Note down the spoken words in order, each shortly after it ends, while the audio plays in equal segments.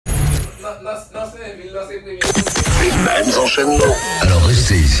Les mêmes enchaînements. Alors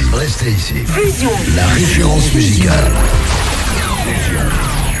restez ici, restez ici. Fusion. La référence musicale. Fusion.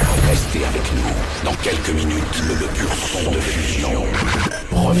 Restez avec nous. Dans quelques minutes, le pur son de fusion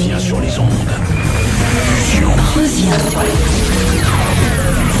revient sur les ondes. Fusion. Revient sur les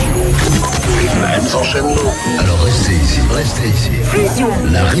Les mêmes enchaînements. Alors restez ici, restez ici. Fusion.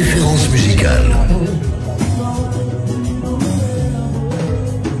 La référence musicale.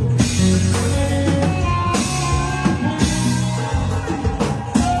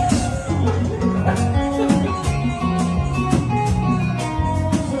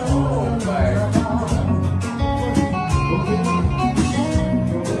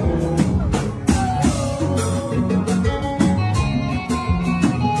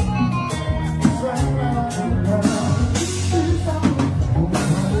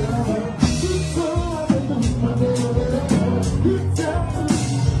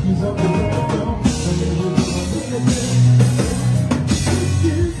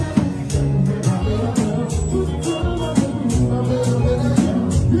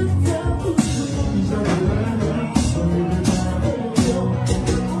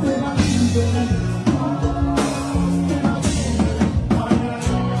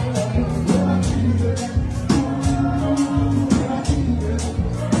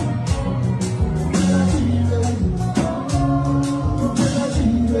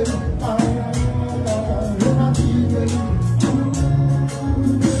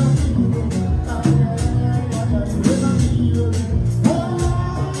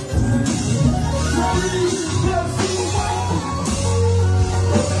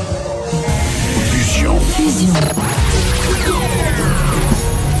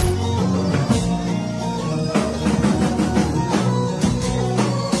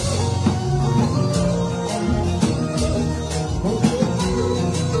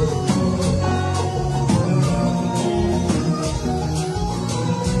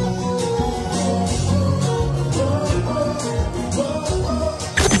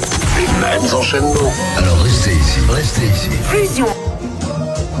 Mêmes enchaînements. Alors restez ici, restez ici. Fusion.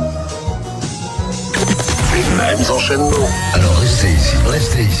 Les mêmes enchaînements. Alors restez ici,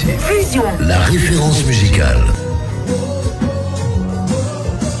 restez ici. Fusion. La référence musicale.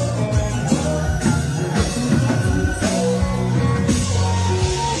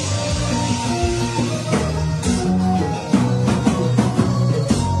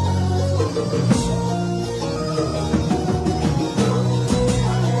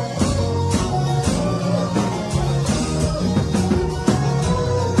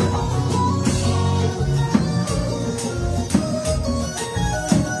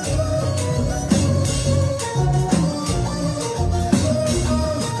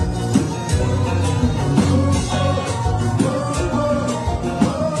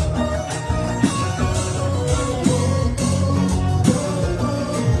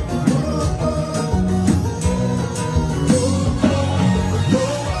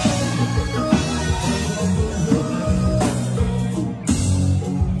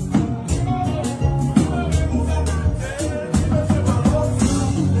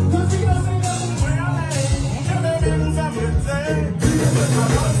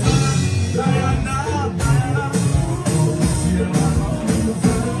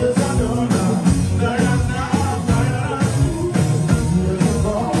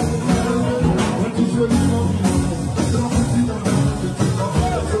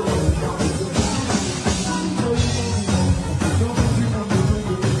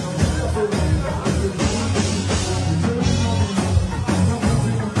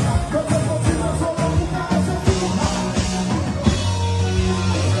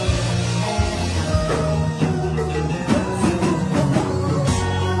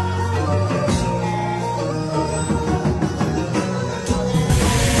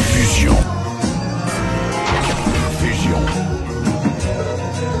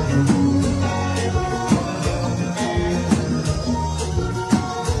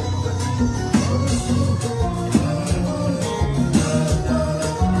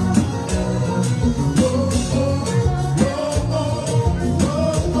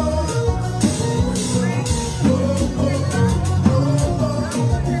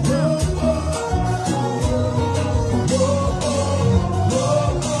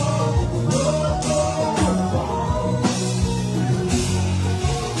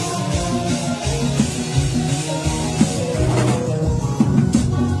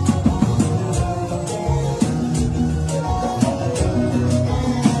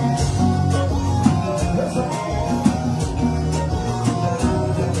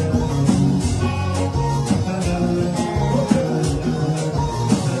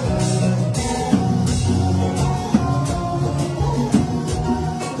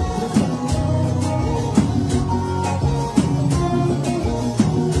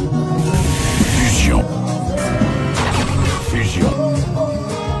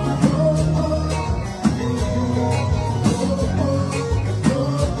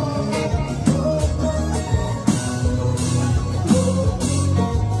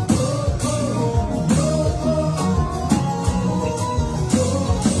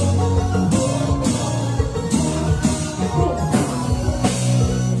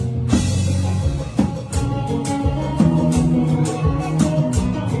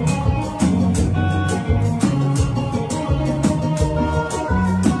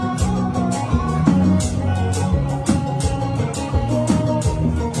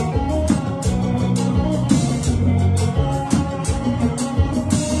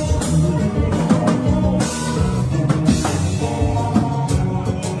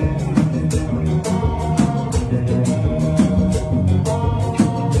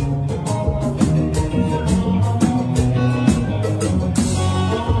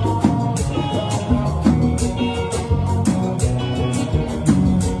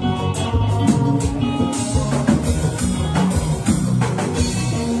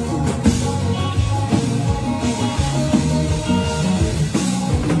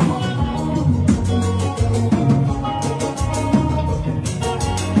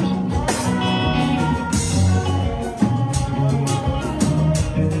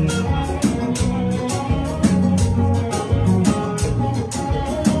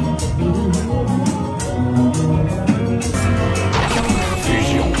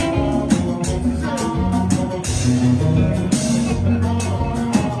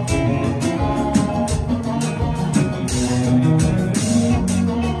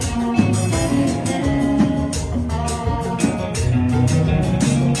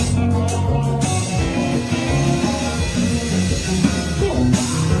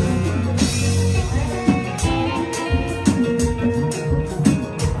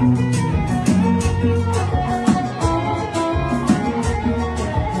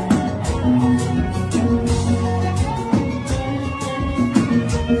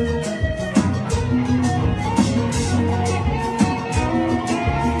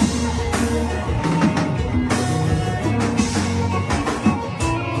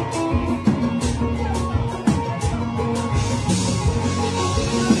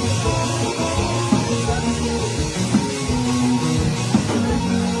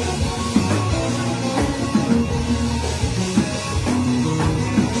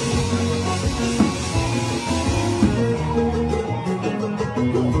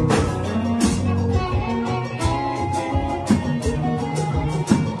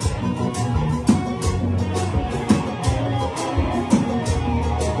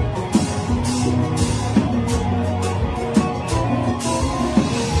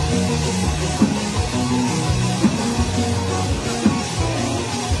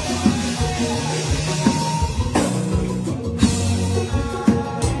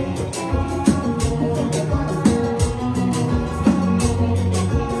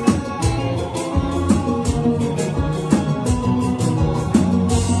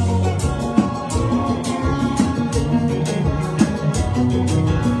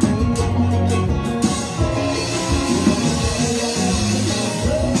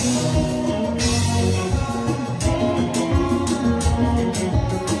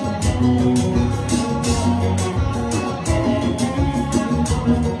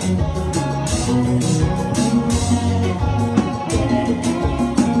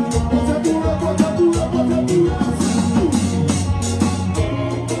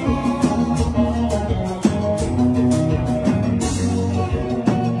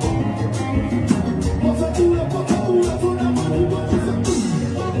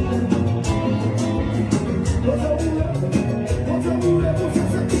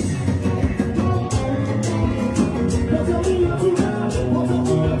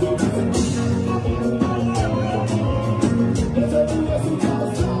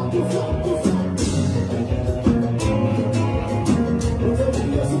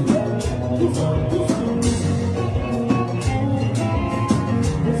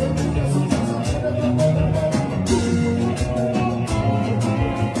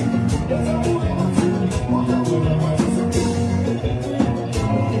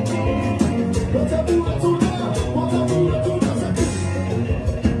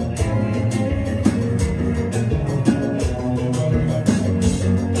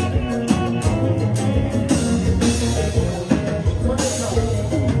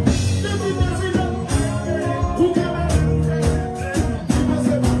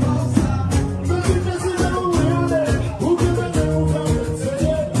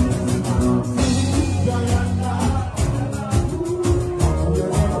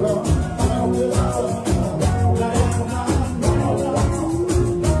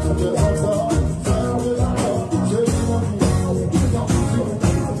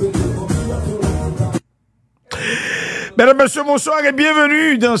 Mesdames, Messieurs, bonsoir et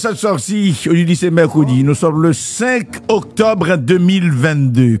bienvenue dans cette sortie. Aujourd'hui, c'est mercredi. Nous sommes le 5 octobre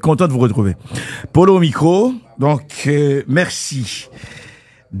 2022. Content de vous retrouver. Polo au micro. Donc, merci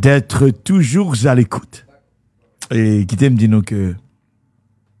d'être toujours à l'écoute. Et qui t'aime dire nous que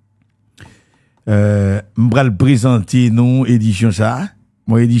m'bral présenter nous édition ça.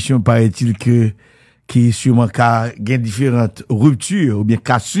 Mon édition paraît-il que qui est sûrement gain différentes ruptures ou bien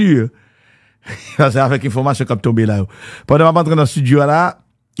cassures. C'est avec information comme tombé là. Pendant que je rentre dans le studio là,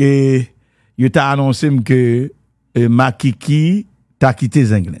 et il t'a annoncé que Makiki t'a quitté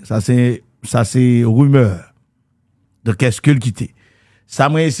Zinglin. Ça c'est rumeur. Donc qu'est-ce que le quitté? Ça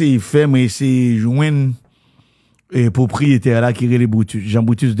m'a essayé faire, m'a essayé joindre propriétaire là qui est les Brutus, Jean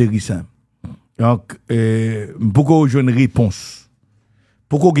Brutus de Rissin. Donc pourquoi j'ai une réponse?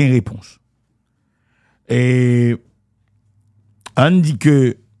 Pourquoi j'ai une réponse? Et on dit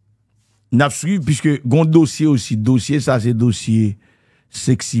que n'a suivi puisque gon dossier ça c'est dossier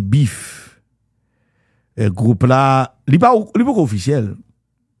sexy beef groupe là il pas officiel,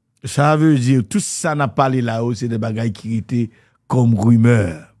 ça veut dire tout ça n'a pas parlé là-haut c'est des bagailles qui étaient comme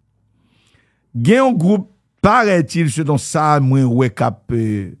rumeur. Gen un groupe paraît-il ce dont ça moins ouais cap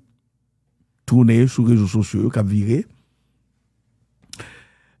tourner sur les réseaux sociaux cap viré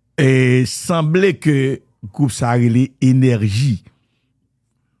et semblait que groupe ça relé énergie.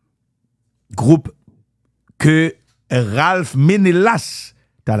 Groupe que Ralph Menelas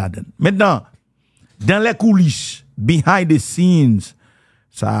t'a la donne. Maintenant, dans les coulisses, behind the scenes,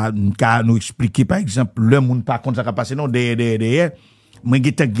 ça nous expliquer par exemple, le monde par contre ça va passer non derrière, moi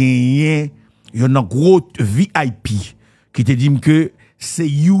j'ai gagné un gros VIP qui te dit que c'est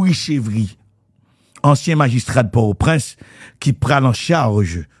Yuri Chevry, ancien magistrat de Port-au-Prince qui prend en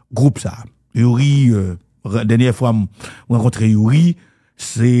charge groupe ça. Yuri dernière fois on rencontré Yuri,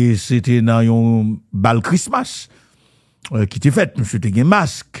 c'était dans un bal Christmas qui était fait, monsieur était un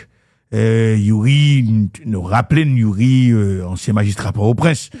masque. Yuri, nous rappelons Yuri, ancien magistrat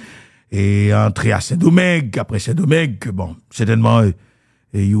Port-au-Prince, et entré à Saint-Domingue, après Saint-Domingue, bon, certainement,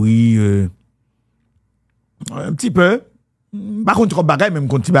 Yuri, un petit peu, par contre, trop bagaille, même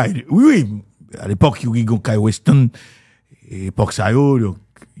quand oui, à l'époque, Yuri, Gonkai Weston, époque ça,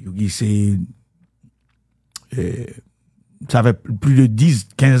 Yuri, c'est, ça fait plus de 10,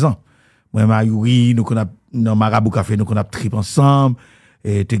 15 ans. Moi, Yuri, nous, dans Marabout Café, nous, on a trip ensemble.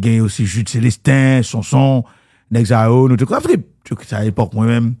 Et t'es gagné aussi Jude Célestin, Sonson, Nexao, nous, on a trip. C'est à l'époque,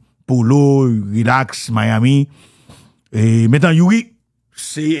 moi-même, Polo, Relax, Miami. Et maintenant, Yuri,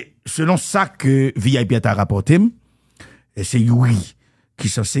 c'est selon ça que VIP a rapporté. Et c'est Yuri qui est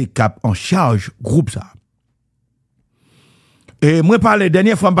censé cap en charge, groupe ça. Et moi,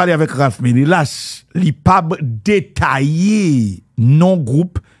 dernière fois, je parlais avec Ralph Menelas, il pas détaillé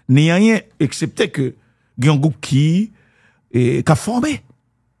non-groupe, ni rien, excepté que, il y a un groupe qui a formé.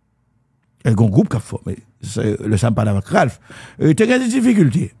 Il y a un groupe qui a formé. Le sam parle avec Ralph. Il y a des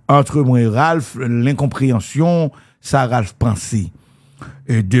difficultés. Entre moi et Ralph, l'incompréhension, ça Ralph pensait.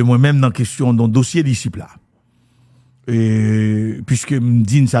 Et de moi-même dans question, dans le dossier disciple là. Et, puisque me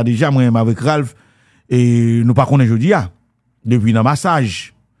dit ça déjà, moi-même avec Ralph, et nous pas connaissons aujourd'hui, depuis dans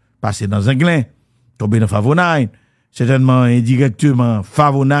massage, passé dans un glin, tombé dans Favonine, certainement indirectement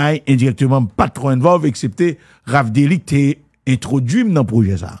Favonine, indirectement pas trop involvé, excepté Ravdeli qui introduit dans le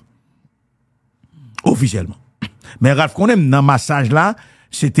projet ça. Officiellement. Mais Ralph qu'on aime dans massage là,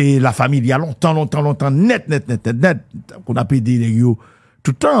 c'était la famille il y a longtemps, net, qu'on a pédé les yo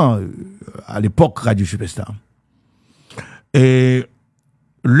tout le temps, à l'époque Radio Superstar. Et,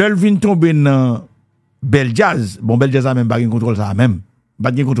 l'Elvin tombé dans Bel Jazz, bon, Bel Jazz a même pas de contrôle ça, même. Pas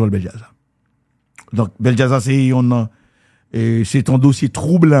de contrôle Bel Jazz. Donc, Bel Jazz, c'est ton dossier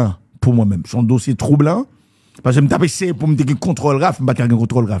troublant pour moi-même. Son dossier troublant. Parce que je me essayé pour me dire contrôle RAF, je me pas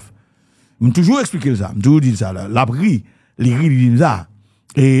contrôle RAF. Je me toujours expliqué ça, je me toujours dit ça, là. L'abri, les grilles, ils disent ça.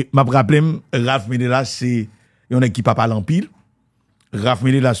 Et, m'a rappelé, Ralph Menelas, c'est, une équipe à parler en pile. Ralph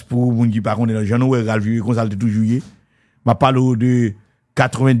Menelas, pour mon qui par contre, j'en ai Ralph, consulté tout juillet. M'a parlé de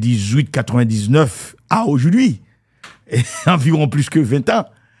 98, 99 à aujourd'hui. Environ plus que 20 ans.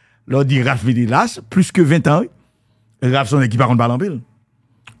 L'on dit Ralph Menelas, plus que 20 ans. Ralph son équipe par contre parle en pile.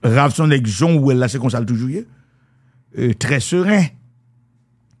 Ralph son équipe, Jean où elle là, c'est consulté tout juillet. Très serein.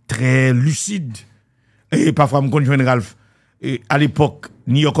 Très lucide. Et parfois, je me connais Ralph. Et à l'époque,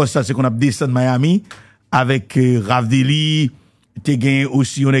 New York, c'est qu'on a descendu Miami avec Ravdeli. T'es gagné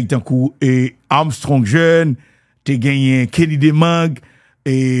aussi, on est un coup, et Armstrong jeune. T'es gagné Kenny Demang.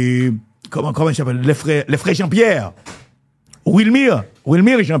 Et, comment il s'appelle? Les frères Jean-Pierre. Wilmire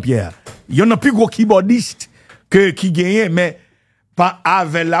et Jean-Pierre. Il y en a plus gros keyboardiste qui gagnait, mais pas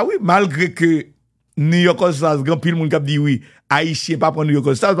avec là, oui, malgré que New York All Stars, grand pile monde qui dit oui, haïtien pas prendre New York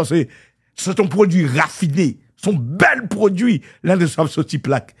All Stars parce que c'est un produit raffiné, son bel produit là de ce type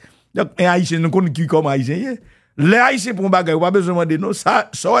plaque. Donc un haïtien nous connaît qui comme haïtien. Les haïtiens pour bagay pas besoin demander non, ça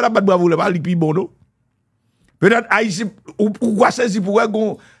on a pas de bravo là, pas li bon non. Peut-être haïtien ou quoi c'est pour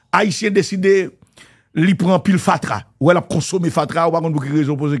un haïtien décider li prend pile fatra ou elle a consommé fatra ou pas pour quelle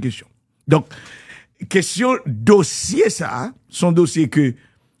raison poser question. Donc question dossier ça, son dossier que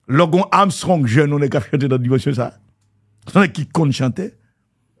Logon Armstrong jeune on est capable chanter dans dimension ça. On est qui compte chanter.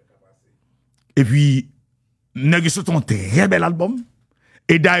 Et puis nèg c'est un très bel album.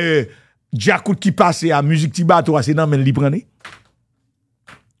 Et d'ailleurs Jacout qui passe à musique Tibato c'est dans men li prendre.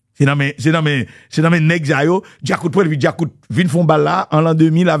 C'est dans mes nèg yo, Jacout prend puis Jacout vinn font bal là en l'an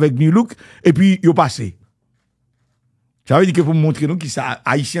 2000 avec New Look et puis yo passé. Ça veut dire que pour montrer nous qui ça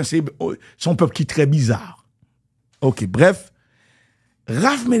haïtien c'est son peuple qui est très bizarre. OK, bref,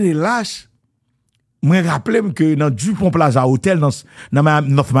 Raf Menelash me rappelle que dans Dupont Plaza Hotel dans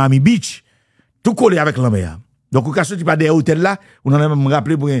North Miami Beach, tout collé avec la mer. Donc au cas où tu pas des hôtels là, on en a me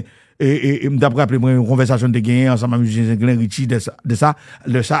rappelé pour et me rappelé pour une conversation de gagner ensemble avec musicien Glenn Richie de ça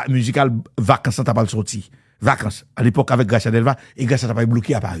musical vacances t'as pas sorti. Vacances à l'époque avec Gracia Delva et Gracia t'as pas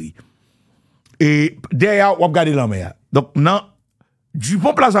bloqué à Paris. Et derrière on regarder la mer. Donc non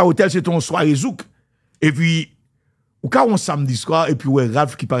Dupont Plaza Hotel c'est ton soirée zouk et puis ou quand on samedi soir et puis ouais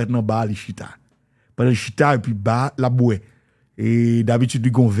Ralph qui paraît dans bar les chita. Pendant le chita et puis bar la boue. Et d'habitude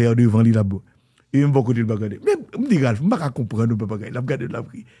du gon verre devant lui la boue. Et me côté de bagarre. Mais me dit Ralph, pas comprendre pas bagarre. La regarder la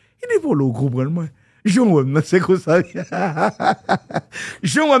prix. Il est Polo comprendre moi. Je m'aime c'est comme ça.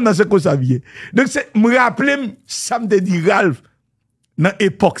 Je m'aime c'est comme ça bien. Donc c'est me rappeler ça me dit Ralph dans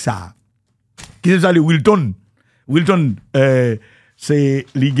époque ça. Qui c'est ça le Wilton c'est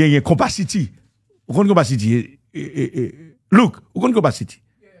li gagne Compacity. Vous connaissez Compacity Look, vous connaissez Compacity?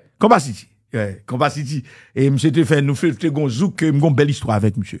 Compacity. Ouais, Compacity. Et monsieur te fait nous fait gon zouk, une belle histoire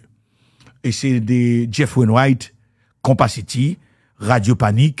avec monsieur. Et c'est des Jeff Wainwright, Compacity, Radio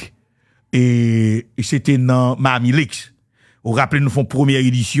Panique, et c'était dans Miami Lakes. Vous rappelez, nous font première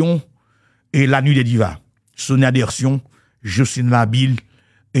édition, et La Nuit des Divas. Sonia Dersion, Jocelyne Labille,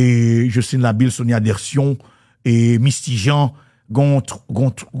 Sonia Dersion, et Misty Jean, gon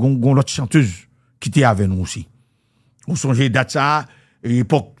l'autre chanteuse, qui était avec nous aussi. Vous songez date ça,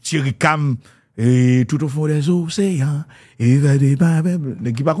 époque Thierry Cam, et tout au fond des océans, et va des babes,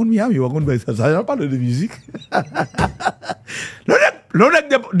 qui par contre Miami, ça parle de musique. L'on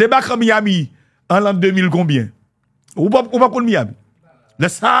débarque en Miami, en l'an 2000 combien? Ou pas contre Miami?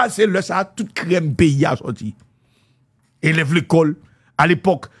 C'est toute crème pays a sorti. Élève l'école, à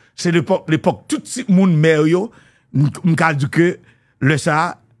l'époque, c'est l'époque, tout le monde mère yo, m'ka dit que, le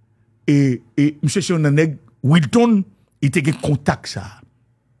ça, et monsieur Chonaneg, Wilton, il était contact ça.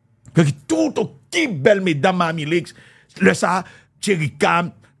 Tout au qui belle mesdames à Milix, le ça, Thierry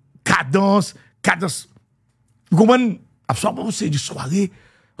Cam, cadence. Vous comprenez? Absolument, c'est du soirée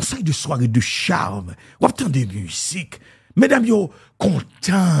de charme. Vous entendez de musique. Mesdames yo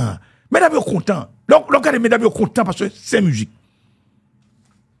content. Donc, regardez, mesdames yo content parce que c'est musique.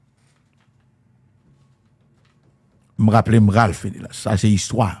 Me rappelle Ralph, ça c'est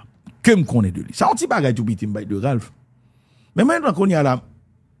histoire. Que me connaît de lui. Ça, on t'y bagaille tout petit de Ralph. Mais maintenant qu'on y a la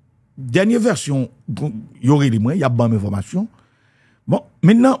dernière version, il y aurait les moyens, il y a bonne information. Bon,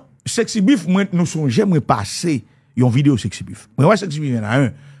 maintenant, Sexy Beef, moi, nous sommes, j'aimerais passer une vidéo Sexy Beef. Moi, Sexy Beef, il y en a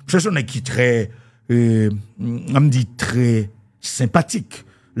un. Ce sont des qui très, on me dit très sympathique.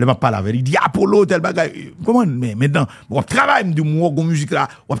 Le m'a parlé avec, il dit, Polo, tel bagaille. Comment, mais maintenant, on travaille, me dit, moi, musique là,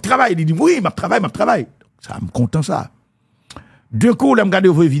 on travaille, il dit, oui, m'a travaille. Ça me content ça. D'un coup, là, me regarde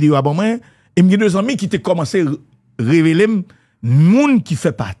vos vidéos à bon moi, et me dit deux amis qui t'ont commencé à révéler monde qui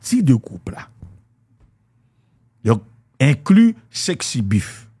fait partie de couple là. Donc, inclut Sexy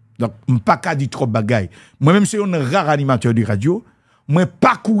Beef. Donc, pas qu'à dire trop bagaille. Moi-même, c'est un rare animateur de radio. Moi,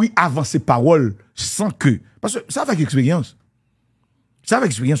 pas courir avant ces paroles sans que. Parce que ça avec expérience.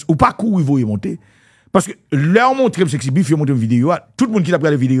 Ou pas courir, vous y monter. Parce que là, on montre Sexy Beef, il montre une vidéo. Tout le monde qui a pris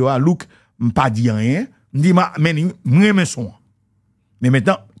la vidéo, look, pas dit rien. Me dit, mais son. Mais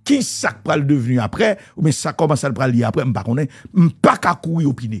maintenant, qui ça va le devenir après, ou bien ça commence à le prendre après, je pas qu'à courir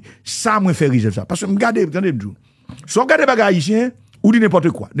opiner. Ça me fait rire ça. Parce que regardez, si vous regardez les haïtiens, ou dit n'importe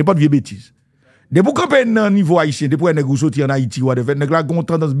quoi, n'importe vieille bêtise. De vous camper dans le niveau haïtien, de pour vous sortir en Haïti, ou de faire la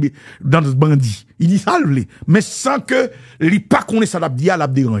gontan dans ce bandit. Il dit ça, mais sans que les pas qu'on ça l'a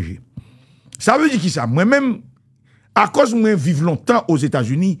dérangé. Ça veut dire qui ça? Moi-même, à cause de moi vivre longtemps aux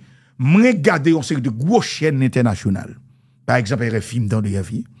États-Unis, moi regarder une série de grosses chaînes internationales. Par exemple, RFI, dans les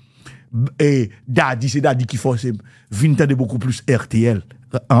RFI. Et Daddy, c'est Daddy qui force, venir beaucoup plus RTL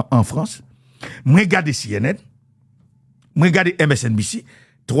en France. Moi regarde CNN, moi regarde MSNBC,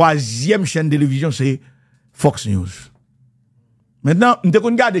 troisième chaîne de télévision c'est Fox News. Maintenant, je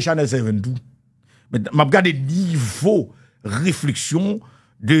regarde Channel 7 tout. Maintenant, je regarde niveau réflexion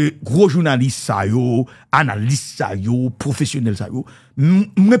de gros journalistes ça yo, analystes ça yo, professionnels ça yo.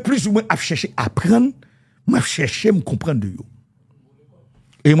 Moi plus ou moins à chercher à apprendre, moi chercher à me comprendre de yo.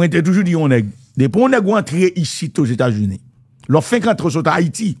 Et moi j'ai toujours dit on est depuis on est rentré ici aux États-Unis. Leur fin quand sur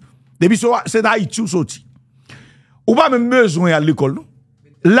Haïti, depuis c'est d'Haïti ou sorti. Ou pas même besoin à l'école non.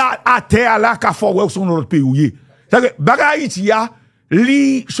 Là à terre là qu'a fort sur notre pays où y. C'est que bagay Haïti ya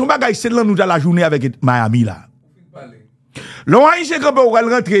li son bagay c'est là nous dans la journée avec Miami là. L'on a ici quand on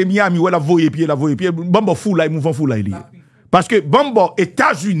rentrer Miami ou la voyer pied bon fou là mouvement fou là il parce que bon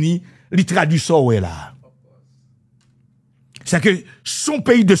États-Unis li traduit ça ouais là. C'est que son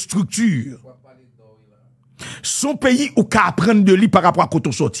pays de structure, son pays où qu'à apprendre de lui par rapport à quand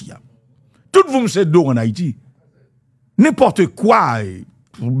on sorti. Tout vous me savez d'eau en Haïti. N'importe quoi,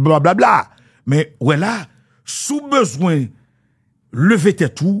 blablabla. Mais ouais là, sous besoin, lever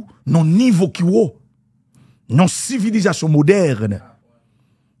tête tout, non niveau qui haut, non civilisation moderne,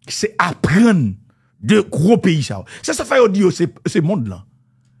 c'est apprendre de gros pays ça. Ça fait dire c'est monde là.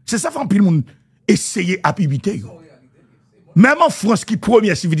 C'est ça fait un pile monde essayer à imiter. Même en France, qui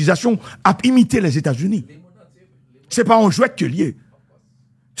première civilisation, a imité les États-Unis. C'est pas un jouet que lié.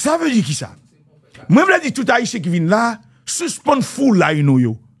 Ça veut dire qui ça? Moi, je dis tout Haïtien qui vient là, suspend fou là,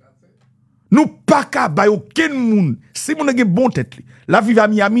 yo. Nous pas qu'à bailler aucun monde. Si vous avez bon tête, la vive à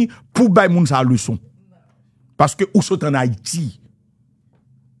Miami pour bailler moun sa leçon. Parce que où sont en Haïti?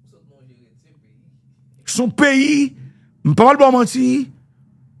 Son pays, pas mal mentir,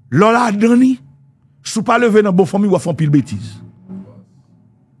 l'ola dani. Sous pas lever dans bonne famille ou à faire pile bêtise.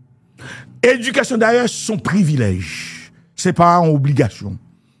 Éducation d'ailleurs, son privilège. C'est pas une obligation.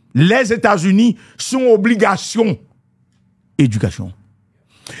 Les États-Unis sont obligation. Éducation.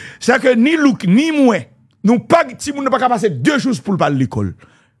 C'est que ni Luc, ni moi, nous pas, si nous ne pas passer 2 jours pour parler de l'école.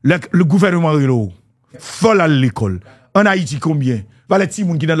 Le gouvernement est là. Faut aller à l'école. En Haïti, combien? Voilà, les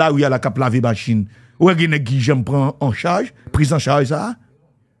gens qui sont là où il y a la cap laver machine. Ou il y a qui j'aime prendre en charge, prise en charge ça.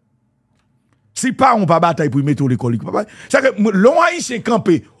 Si pas on pas bataille pour mettre l'école. C'est que l'on haïtien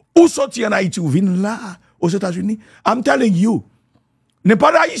campé ou sorti en Haïti ou vient là aux États-Unis. I'm telling you, n'est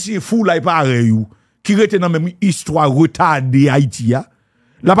pas d'haïtien fou là et pareil qui rete dans même histoire retardée Haïti a.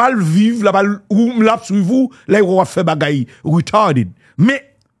 La balle vive, la balle ou la sur vous, là on va faire bagaille retarded.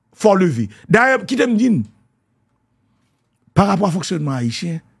 Mais faut lever. D'ailleurs qui t'aime dire par rapport au fonctionnement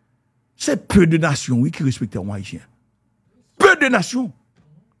haïtien, c'est peu de nations oui qui respectent un haïtien. Peu de nations.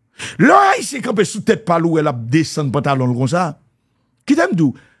 Là, il s'est campé sous tête par l'eau, elle a descendu pantalon comme ça. Qui t'aime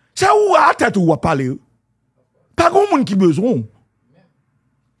d'où? C'est où à tête ou à parler? Pas grand monde qui besoin.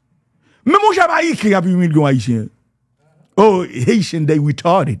 Mais mon Jamaïque qui a plus de millions haïtiens. Oh, Haitian, they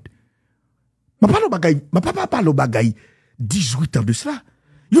retarded. Ma papa parle au bagay 18 ans de cela.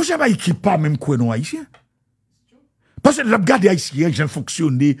 Yo Jamaïque qui pas même quoi non haïtien. Parce que la garde haïtien, j'ai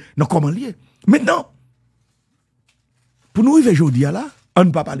fonctionné dans comment lié. Maintenant, pour nous arriver aujourd'hui là, on ne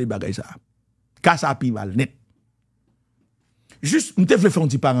peut pas parler de bagay ça. Car ça a pi mal net. Juste, je vais faire une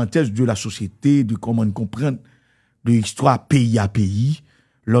petite parenthèse de la société, de comment on comprend, de l'histoire pays à pays,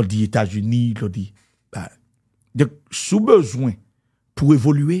 lors des États-Unis, lors des... Donc, sous besoin, pour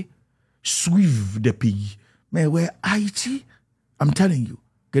évoluer, suivre des pays. Mais ouais, Haïti, I'm telling you,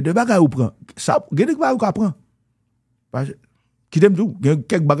 que de bagay ou prend, ça, que de bagay ou prend. Qui t'aime tout, il y a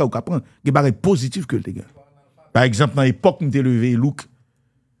quelques bagay ou prend, des bagay positifs que le gars. Par exemple, dans l'époque où m'était levé, look,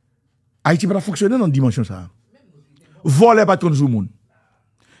 Haïti pas fonctionner dans une dimension ça. Voler pas ton monde.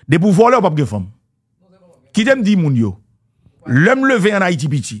 Depuis voler pas de femme. Qui t'aime dit moun yo. L'homme levé en Haïti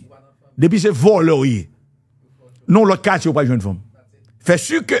petit. Depuis c'est voler. Non l'autre quartier pas jeune femme. Fait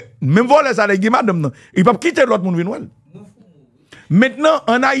sûr que même voler ça les madame non, il pas quitter l'autre monde venir. Maintenant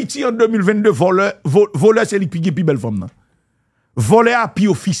en Haïti en 2022 voler c'est lui qui plus belle femme non. Voler à pi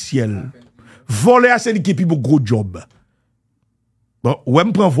officiel. Voler c'est lui qui plus gros job. Bon, ouais,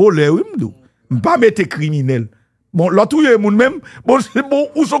 me prend voler, oui, pas mettre criminel. Bon, l'autre, il moun même, bon, c'est bon,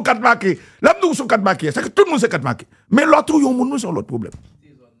 où sont 4 marqués? Là, nous sont 4 marqués. C'est que tout le monde c'est 4 marqués. Mais l'autre, il y a moun, c'est l'autre problème.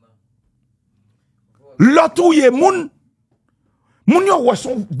 L'autre, il y a moun, moun, il y a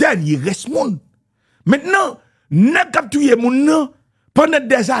son dernier reste moun. Maintenant, n'a capturé moun, pendant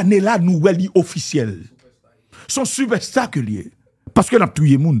des années là, nous, il officiel. Son superstar que lié. Parce que n'a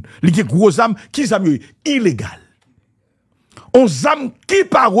tué moun. Il y a gros âme, qui s'amusent illégal. On âme qui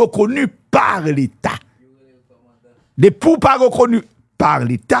pas reconnu par l'État. Des pour pas reconnu par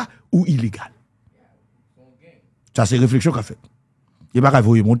l'État ou illégal. Ça c'est réflexion qu'a fait. Il pas qu'à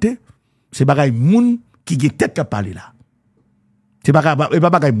vous monter. C'est bagay moun qui gen tête à parler là. C'est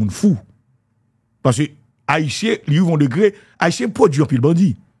bagay moun fou. Parce que Haïtien, ils vont degré, Haïtien produit un pile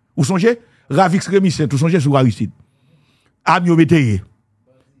bandit. Ou songez, Ravix Rémissent, ou songez sur Aristide. Amio Métayé,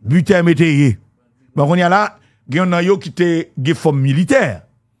 Butin Métayé. Bon, on y a là, il y a un qui était forme militaire.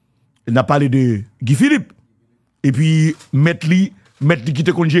 Il a parlé de Guy Philippe. Et puis, Metli qui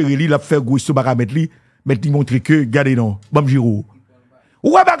te congéré, il a fait gros ce bagage Metli montre que, regardez non, Bam Giro.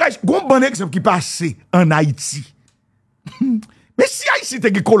 Ou un bagage, un bon exemple qui passe en Haïti. Mais si Haïti était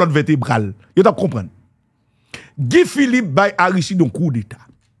une colonne vertébrale, vous doit comprendre. Guy Philippe bay Aristide un coup d'État.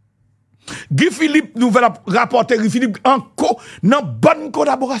 Guy Philippe nous va rapporter Guy Philippe encore dans bonne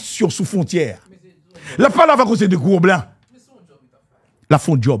collaboration sous frontière. La parole va causer de gros blancs. La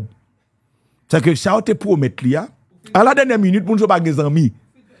font job. C'est que ça a été promettre là. À la dernière minute, pour nous pas des amis.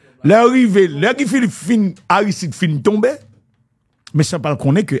 L'arrivée, là Guy Philippe fin Aristide fin tomber. Mais ça parle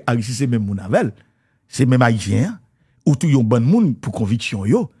qu'on est que Aristide c'est même mon avel. C'est même haïtien ou tout yon bon monde pour conviction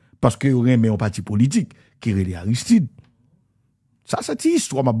yo parce que yon remet un parti politique qui relève Aristide. Ça c'est une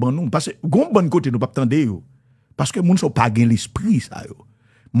histoire m'a ban nous parce que gon bon côté nous pas attendre yo parce que moun sont pas gain l'esprit ça yo.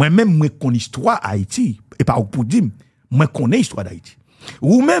 Moi même moi connais histoire Haïti et pas pour dire moi connais histoire d'Haïti.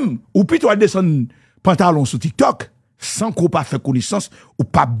 Ou même ou plutôt descendre pantalon sur TikTok sans qu'on pas faire connaissance ou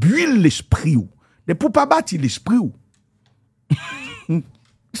pas build l'esprit ou. Mais pour pas bâtir l'esprit ou.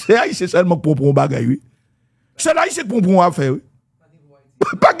 C'est seulement pour un bagay oui. C'est là c'est pour un affaire oui.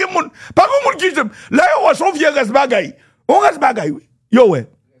 Pas de monde qui là on vient reste bagay. On reste bagay oui. Yo ouais.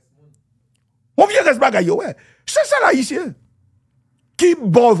 On vient reste bagay yo ouais. C'est ça là ici. Qui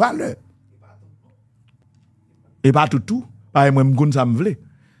bon valeur. Et pas tout. Ah moi m'goun ça me vle.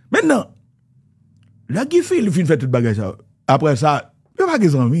 Maintenant la Guy Philippe fin fait tout bagay ça. Après ça, il pas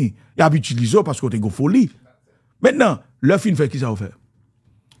des amis. Il a utilisé parce qu'on te go folie. Maintenant, le fin fait qui ça fait.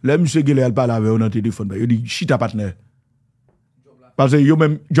 Le monsieur Gele elle parle avec on téléphone, il dit chita partenaire. Parce que yo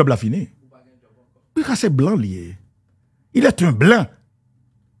même job la fini. Puis c'est blanc lié. Il est un blanc.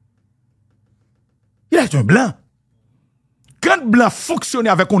 Il est un blanc. Quand blanc fonctionne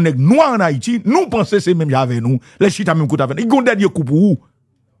avec un nègre noir en Haïti, nous pensons c'est même avec nous. Les chita même coûte avec. Il gon dernier coup pour vous.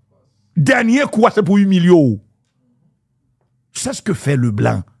 Dernier coup c'est pour 8 millions. C'est ce que fait le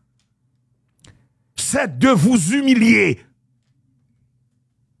blanc. C'est de vous humilier.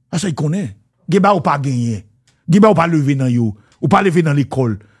 Ah, ça, il connaît. Geba ou pas gagné. Geba ou pas lever dans yo. Ou pas lever dans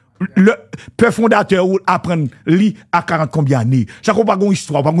l'école. Le père fondateur ou apprendre li à 40 combien d'années. Ça qu'on pas une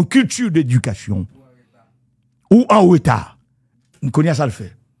histoire, pas une culture d'éducation. Ou en retard. Il connaît ça le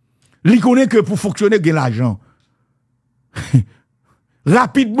fait. Il connaît que pour fonctionner, il y a l'argent.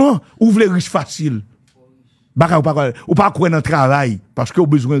 Rapidement, ouvre les riches faciles. Ou pas quoi dans le travail, parce que vous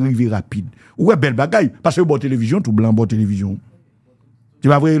avez besoin d'arriver rapide. Ou belle bagaille, parce que vous avez télévision, tout blanc, bon télévision. Tu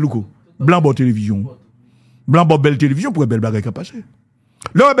vas voir, Louko? Blanc, bon télévision. Blanc, bon belle télévision pour belle bagaille qui a passé.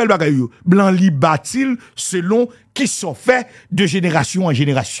 Le belle bagaille, blanc, li batil, selon qui sont faits de génération en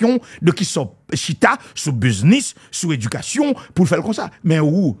génération, de qui sont chita, sur business, sur éducation, pour le faire comme ça. Mais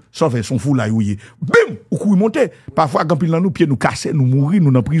où, ça fait son fou là, bim, ou couille monter. Parfois, quand il a nous pieds, nous casser, nous mourir,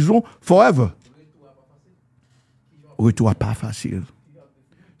 nous dans prison, forever. Retour pas facile.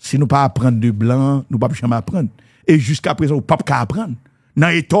 Si nous pas apprendre de blanc, nous pas jamais apprendre. Et jusqu'à présent, nous pas apprendre. Dans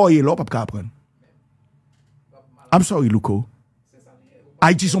l'état et là, pas apprendre. I'm sorry, Luko.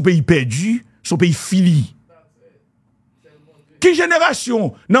 Haïti, son pays perdu, son pays fili. Quelle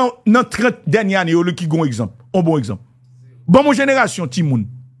génération, dans 30 dernières années, qui gon exemple? Un bon exemple. Bon, mon génération, Timoun.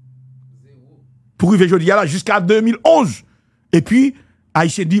 Pour arriver aujourd'hui, là, jusqu'à 2011. Et puis,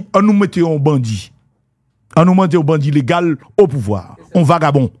 Haïti dit, on nous mettait en bandit. On nous mettait en bandit légal au pouvoir. On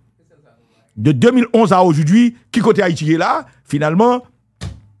vagabond. De 2011 à aujourd'hui, qui côté Haïti est là, finalement,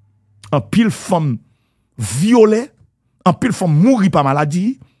 un pile femme violée, un pile femme mourir par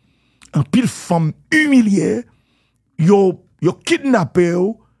maladie, un pile femme humiliée, yo kidnappé,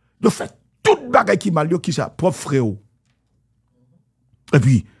 yo fait tout bagay qui mal, yo qui ça, propre frère. Et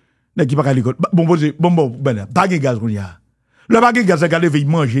puis, n'est qui pas à l'école. Bon, bagay gaz qu'on y a. Le bagay gaz, il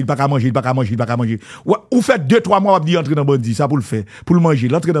manger, il pas manger. Ou fait 2-3 mois, il entrer dans bandit, ça pour le faire. Pour le manger,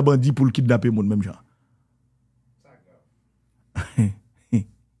 l'entrer dans bandit pour le kidnapper, mon même genre.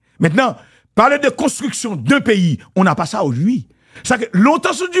 Maintenant, parler de construction d'un pays, on n'a pas ça aujourd'hui. C'est que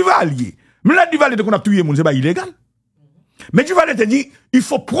longtemps sur Duvalier, mais là, Duvalier, qu'on a tué, c'est pas illégal. Mais Duvalier te dit, il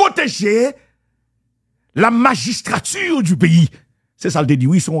faut protéger la magistrature du pays. C'est ça, il te dit,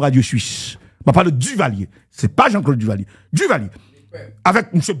 oui, c'est une radio suisse. On parle de Duvalier. C'est pas Jean-Claude Duvalier. Duvalier.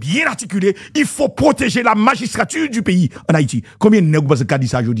 Avec monsieur bien articulé, il faut protéger la magistrature du pays en Haïti. Combien de nègres vous avez dit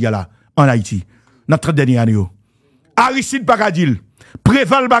ça aujourd'hui là, en Haïti? Notre dernière année. Aristide Bagadil,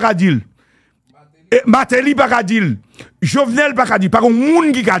 Préval Bagadil, Matéli pas qu'à dire, Jovenel pas qu'à dire, par contre,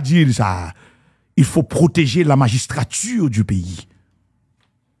 moun qui a dit ça. Il faut protéger la magistrature du pays.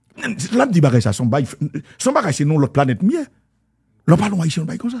 Là, dit bagay ça, son bagay, c'est non l'autre planète mieux. L'on parle haïtien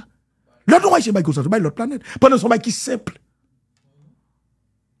bagay comme ça. L'autre haïtien bagay comme ça, c'est l'autre planète. Pendant son bagay qui simple.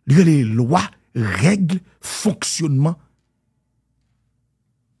 Les lois, règles, fonctionnement.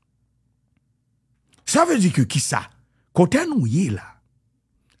 Ça veut dire que qui ça? Quand on y est là,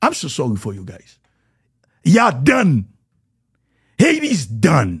 I'm so sorry for you guys. You're done. It is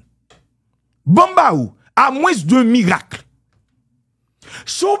done. Bombaou, à moins d'un miracle.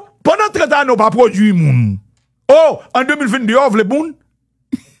 So, pendant 30 ans, on n'a pas produit moun. Oh, en 2022, on veut moun.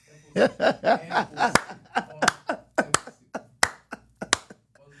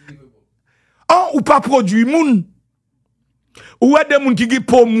 Oh, ou pas produit moun. Ou a des moun qui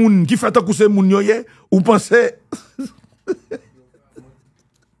pour moun, qui fait un coup de moun yoye, ou pensez.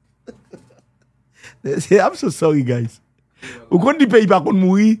 I'm so sorry, guys. Ou quand dit pays par contre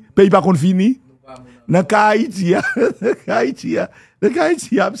mourir, pays par contre fini. Dans Haïti,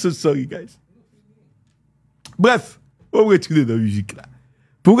 I'm so sorry, guys. Bref, on va retirer dans la musique là.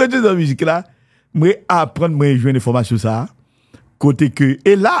 Pour retirer dans la musique là, moi apprendre, moi jouer une information ça. Côté que,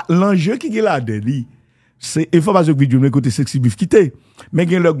 et là, l'enjeu qui est là, c'est information que je côté Sexy Beef quitté. Mais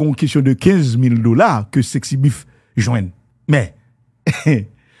il y a une question de $15,000 que Sexy Beef joigne. Mais,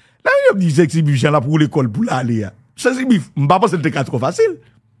 là, je dis Sexy Beef, j'ai là pour l'école pour l'aller. Sexy Beef, je ne pense pas que c'était trop facile.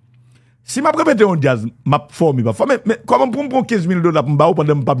 Si je répète un jazz, je forme, mais comment pour me prendre $15,000 pour me battre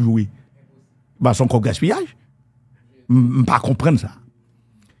pendant que je ne pas jouer? Bah, son gaspillage. Je ne pas comprendre ça.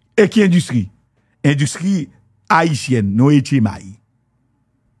 Et qui industrie? Industrie haïtienne, non étimaille.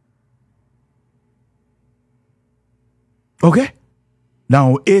 OK?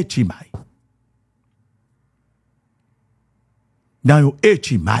 Dans étimaille. Dans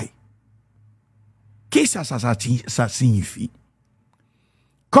étimaille. Qu'est-ce que ça signifie?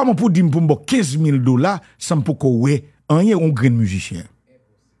 Comment pour dire pour $15,000 sans pour qu'on ait un grand musicien?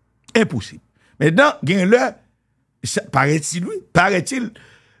 Impossible. Mais dans là, paraît-il,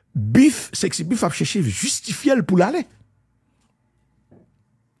 Beef, Sexy Beef a cherché justifier pour l'aller.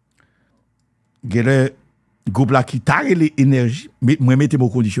 Le groupe là qui t'a l'énergie, mais moi mettez mon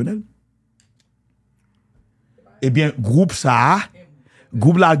conditionnel. Eh bien, groupe là,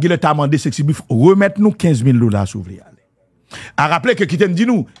 il t'a demandé Sexy Beef, remettre nous $15,000 sur le. A rappeler que qui t'aime dit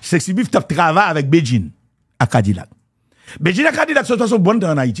nous, Sexy Beef t'a travaillé avec Beijing à Cadillac. Beijing à Cadillac, c'est une bonne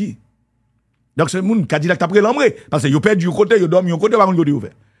en Haïti. Donc c'est moun Cadillac t'a pris l'embré parce que yo perdu du côté, yo dormi du côté, par contre yo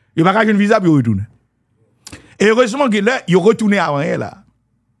ouvert. Yo pas une visa puis yo retourne. Et heureusement que là, yo retourné avant elle là.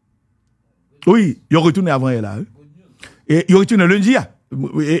 Oui, yo retourné avant elle là. Et yo retourné lundi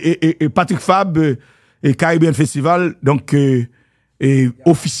et Patrick Fab et Caribbean Festival donc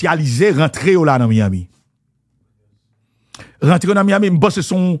officialisé rentrer là dans Miami. Rentrer dans Miami, boss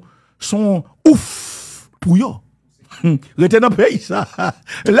son ouf pour yo. Rete dans le pays, ça.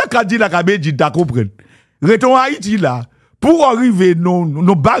 Là, quand dit la Kabedji, t'as compris. Rete en Haïti, là. Pour arriver,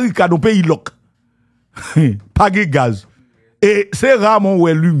 nos barricades, nos pays loc. Pas de gaz. Et c'est rarement où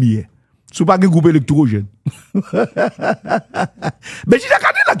est lumière. C'est pas de groupe électrogène. Mais j'ai la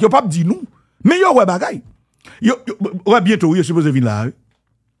cadé là, qui n'a pas dit nous. Mais yo, ouais, bagay. Ouais, bientôt, yo, supposé venir là.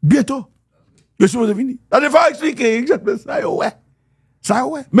 Bientôt. Yo, supposé venir. Là, je vais expliquer exactement ça, yo, ouais. Ça,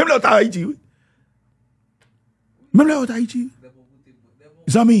 ouais. Même là, t'as Haïti, oui. Même là, au Haïti.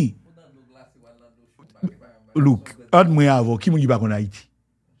 Zami. Look, un mois avant, qui m'a dit pas qu'on Haïti?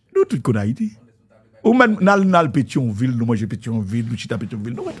 Nous, tout qu'on Haïti. Ou même, dans le Pétionville, nous mangeons Pétionville, nous chita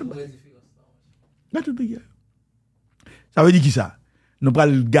Pétionville, nous tout le ça veut dire qui ça? Nous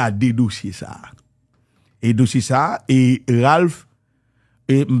allons garder dossier ça. Et dossier ça, et Ralph,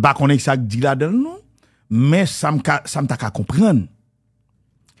 et m'pas connaît ça dit là-dedans, non? Mais ça m'ta qu'à comprendre.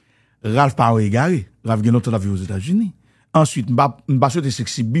 Ralph pas égaré. Ralph gen notre la vie aux États-Unis. Ensuite, m'ba souhaite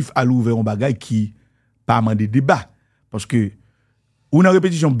Sexy Beef à l'ouvert un bagay qui pas mandé débat parce que ou dans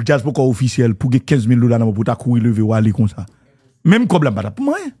répétition jazz pour officiel pour $15,000 dans pour ta courir lever ou aller comme ça. Même comme là pas pour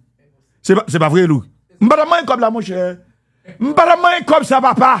moi. C'est pas vrai Lou. M'pa moins comme là mon cher. M'pa moins comme ça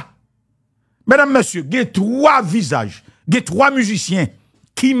papa. Mesdames messieurs, il y a 3 visages, il y a 3 musiciens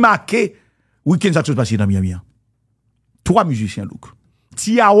qui marquaient week-end ça se passe dans Miami. 3 musiciens Lou.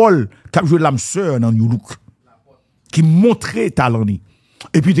 Tiaol, qui a joué l'âme sœur dans New Look, qui montrait talent.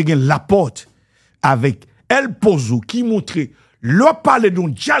 Et puis, tu as Laporte avec El Pozo qui montrait leur parler d'un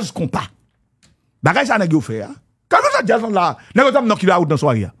jazz compas. Bagay ça n'a pas fait. Quand on a jazz là, n'a pas qui va out dans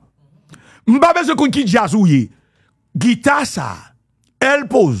soirée. M'pa besoin qu'on qui jazz ouye. Guitare ça, El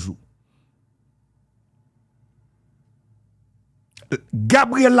Pozo.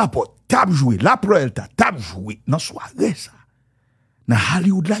 Gabriel Laporte, tap joué, la proel tap joué dans soirée ça. Dans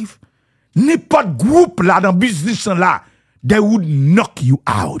Hollywood Life, n'importe groupe là dans business là, they would knock you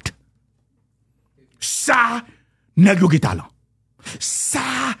out. Ça, n'a pas de talent. Ça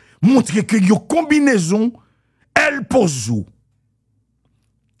montre que yo combinaison, elle pose ou.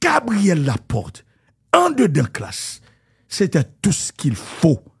 Gabriel Laporte, en dedans classe, c'était tout ce qu'il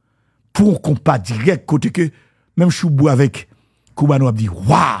faut pour qu'on pas direct côté que même Choubou avec Koubano a dit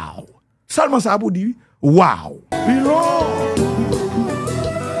waouh. Seulement ça pour dire waouh.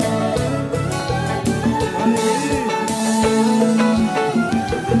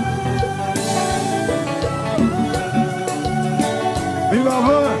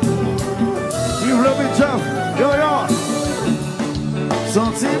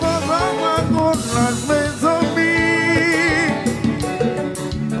 Sentiment raconte mes amis.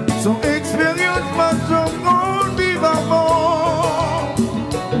 Son expérience m'a jamais vivant.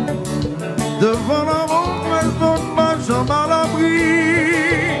 Devant l'amour, elle donne ma jambe à l'abri.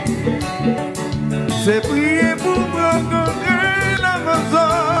 C'est prier pour rencontrer la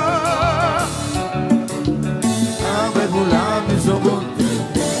maison. Avec vous la vie sur côté.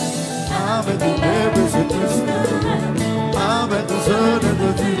 Avec vous bébé c'est plus. Avec vous seul de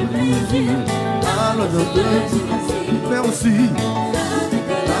Dieu. Alors je te dis merci.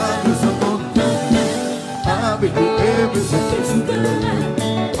 Avec ce côté. Avec vous bébé c'est plus.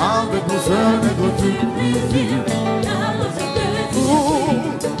 Avec vous seul de Dieu.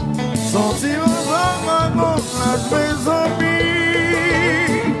 Sentiment vraiment mes amis.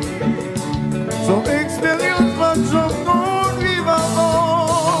 Son expérience m'a jamais conduit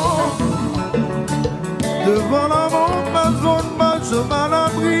avant. Devant la mort, ma zone, ma chemin à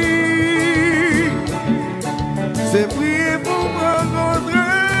l'abri. C'est prier pour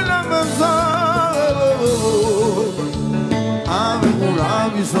rencontrer la maison. Avec vous la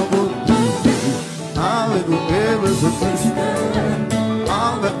vie sans beauté. Avec vous bébé c'est plus.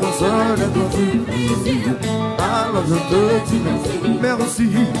 Avec mon seul et ton Dieu. Alors je te dis merci.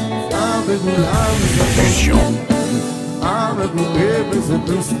 Avec vous la vie sans Fusion. avec vous bébé c'est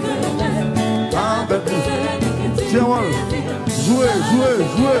plus. Avec vous. Tiens, ouais. Jouez.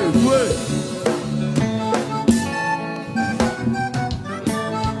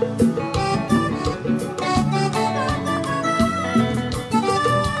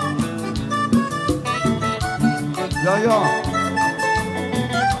 Ya.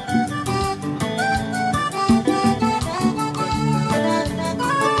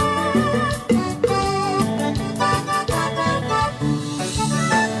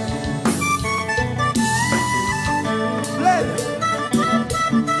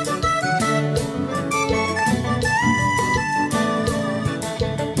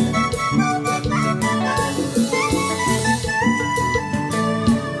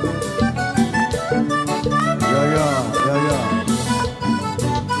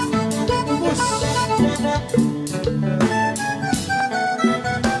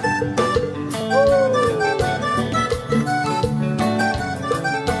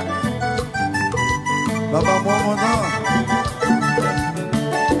 Baba moi mon nom.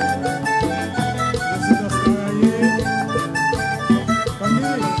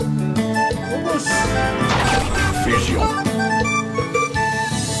 Fusion.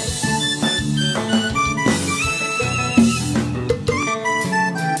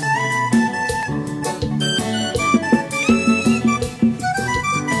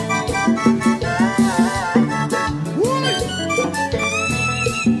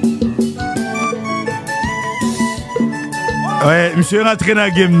 Ouais, monsieur rentré dans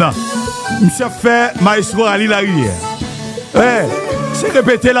le game là. Monsieur fait Maestro Ali la rivière. Ouais, c'est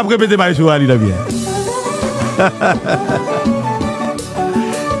répété, la répété Maestro Ali la rivière.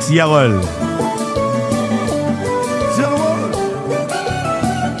 Tiarol.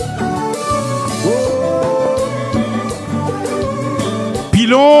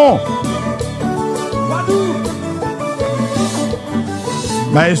 Pilon.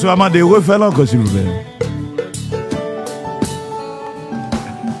 Maestro a demandé refaire encore s'il vous plaît.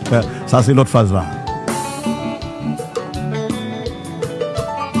 Ça, c'est l'autre phase là.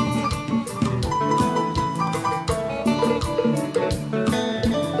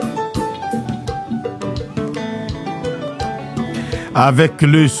 Avec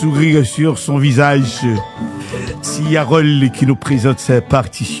le sourire sur son visage, Tiarol qui nous présente ses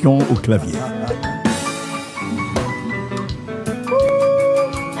partitions au clavier.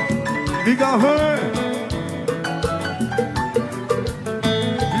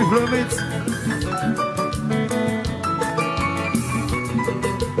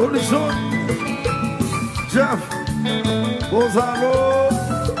 Jeff, Bozano,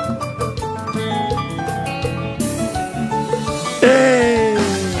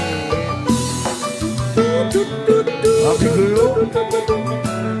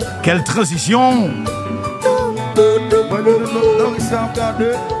 Quelle transition!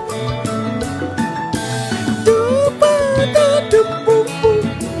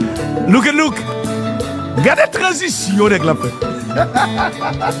 Look and look! Regardez la transition avec la fête.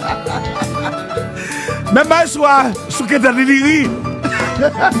 Même pas soit sous que t'as déliré.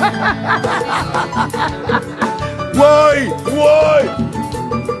 Oui, oui!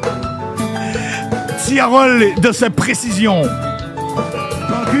 Tirole de ses précisions.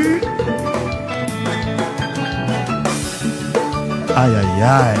 Aïe, aïe,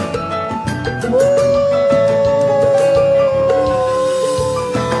 aïe.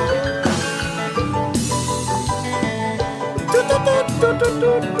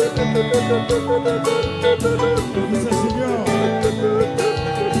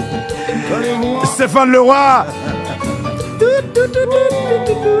 Stéphane Leroy.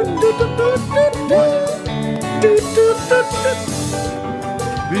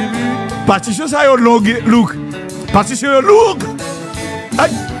 Partition ça yo look. Partition yo look.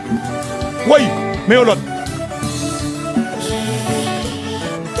 Aïe. Oui, mais au l'autre.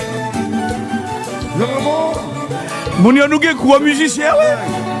 Mon yo nou gen quoi musicien ouais.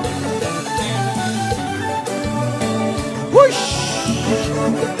 Wesh.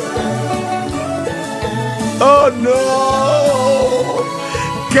 Oh non!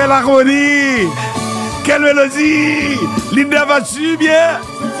 Quelle harmonie! Quelle mélodie! Linda va-tu bien?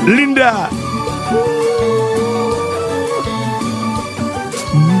 Linda!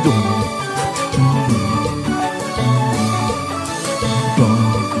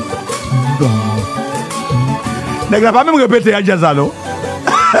 Nèg la pas même répéter à jazz non?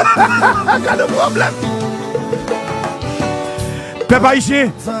 Pas de problème. Papa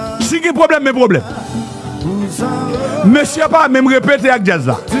ici, si il y a problème, mais problème. Monsieur pas même répéter avec jazz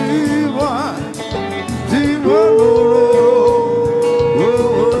là.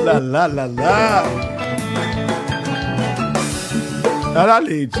 La la la la.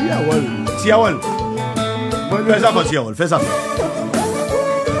 Allez, Tiawol. Fais ça, Tiawol, fais ça.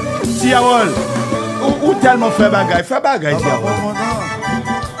 Tiawol. Ou tellement fait bagaille, Tiawol.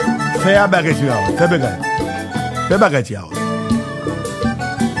 Fais bagaille, Tiawol. Fais bagaille, Tiawol.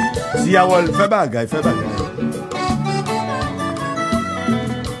 Tiawol, fais bagaille.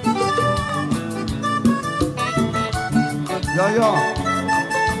 Yo.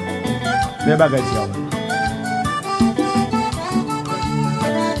 Fais bagaille, Tiawol.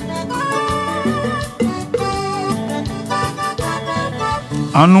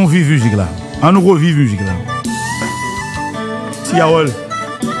 On nous vive musique là. On nous revive musique là. Tiawol.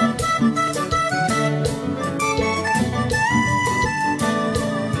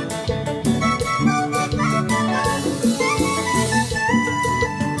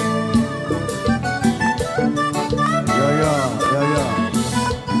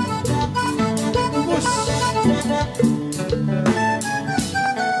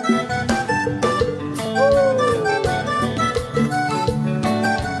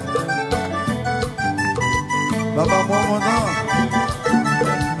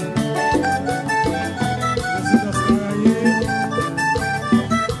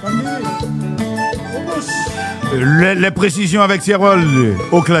 Les précisions avec Tirol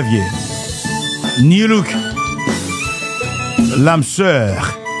au clavier. New Look. L'âme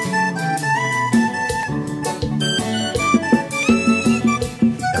sœur.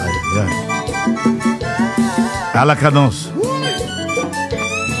 À la cadence.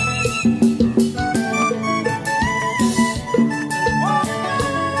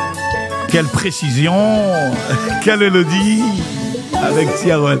 Quelle précision. Quelle mélodie. Avec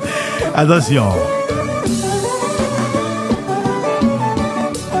Tirol. Attention.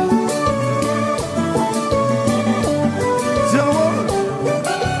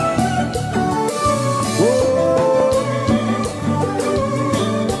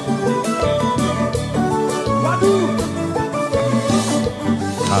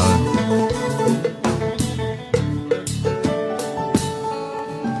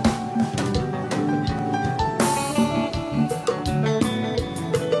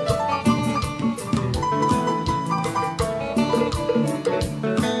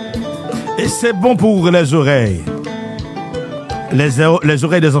 Et c'est bon pour les oreilles. Les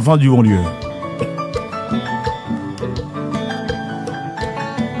oreilles des enfants du bon Dieu.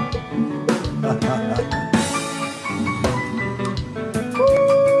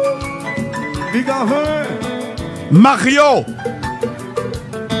 Mario.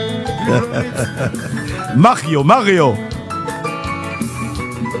 Mario.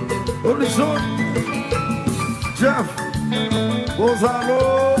 Jeff. Gonzalo.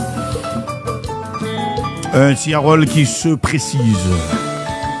 Un tirol qui se précise.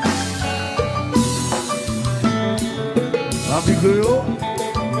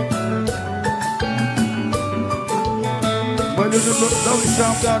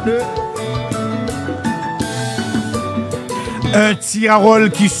 Un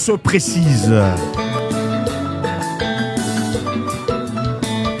tirol qui se précise.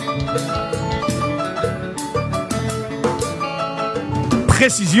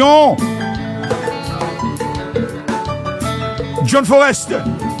 Précision. John Forrest,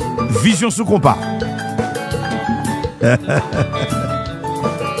 vision sous compas.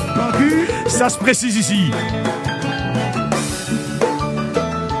 Ça se précise ici.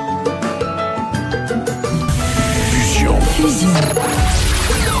 Fusion.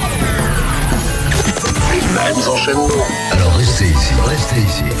 Les mêmes enchaînements. Alors restez ici, restez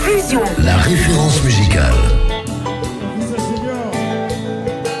ici. Fusion. La référence musicale.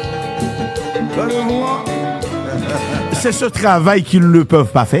 C'est ce travail qu'ils ne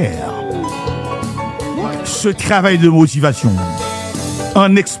peuvent pas faire. Ce travail de motivation.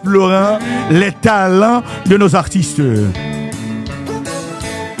 En explorant les talents de nos artistes.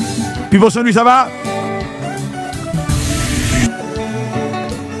 Puis pour celui, ça va?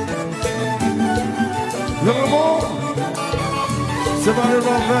 Le moment, c'est pas le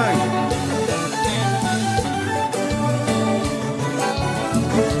mauvais.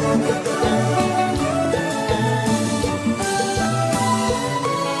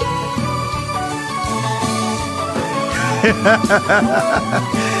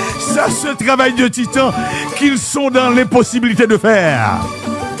 Ça, ce travail de titan qu'ils sont dans l'impossibilité de faire.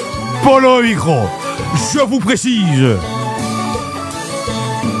 Polo au micro, je vous précise.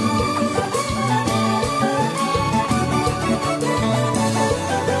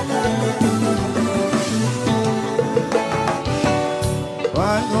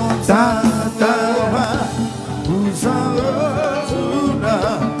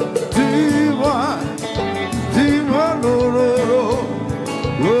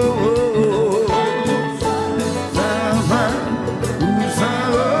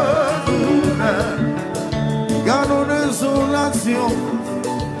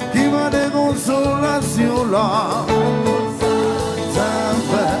 Qui m'a des consolations là. Ça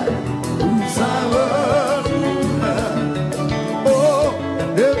va, où ça va. Oh,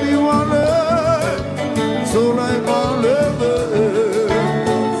 depuis moi le soleil m'a levé.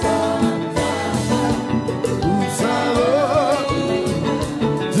 Où ça va.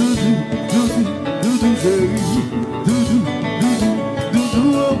 Doudou, doudou, doudou, chérie. Doudou, doudou, doudou,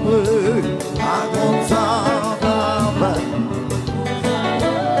 oh, à comme ça.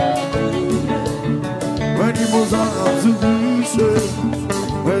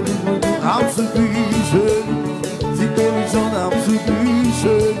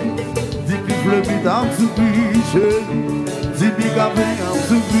 I'm so busy, Zippy Gapping, I'm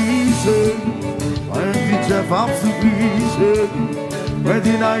so busy, I'm Jeff, I'm so busy,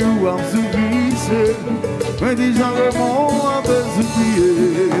 Ready now you, I'm so busy, Ready Jean Raymond, I'm so busy.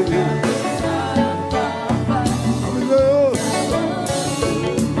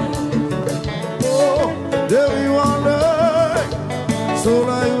 Oh, there you are, so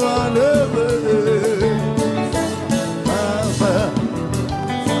like you are living.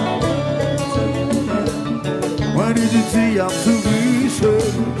 I'm too busy.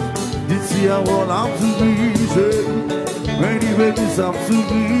 This year, I'm too busy. Many babies, I'm too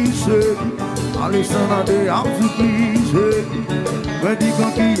busy. Alexander Day, I'm too busy. Many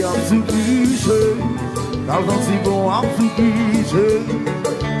Conky, I'm too busy. Carlton Sibon, I'm too busy.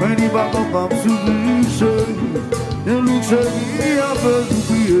 Many backup, I'm too busy. You look shady, I'm too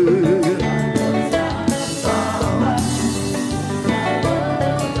busy.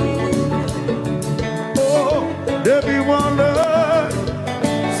 Depuis mon lait,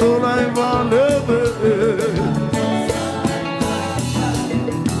 soleil va lever.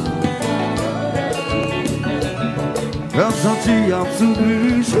 I'm gentil, I'm too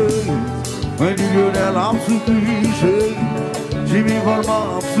busy. When you do that, I'm too busy. Jimmy Volman,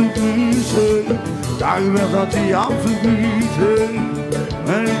 I'm too busy. Gary Versanti, I'm too busy.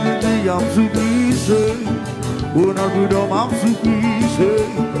 When you do that, I'm too busy. Ronald Rudolph, I'm too busy.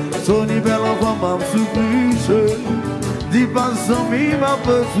 Tony Bellafam, I'm too busy. Dis pas sans mi, m'a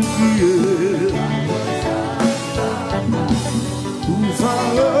pas soucié. Où ça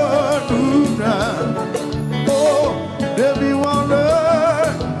retourne? Oh, baby, wonder,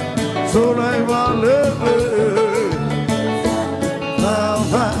 soleil va lever.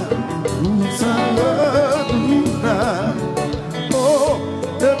 Où ça retourne? Oh,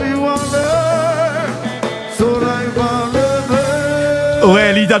 baby, wonder, soleil va lever. Ouais,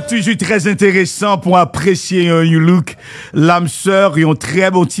 C'est toujours très intéressant pour apprécier un New Look, l'âme sœur et un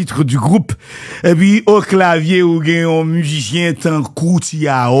très bon titre du groupe. Et puis, au clavier, ou un musicien, un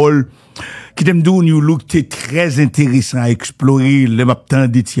Tiaol, qui t'aime d'où New Look, c'est très intéressant à explorer le matin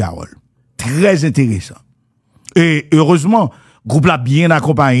des Tiaol. Très intéressant. Et heureusement, groupe l'a bien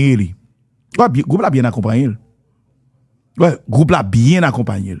accompagné, lui. Ouais, groupe l'a bien accompagné. Ouais, groupe l'a bien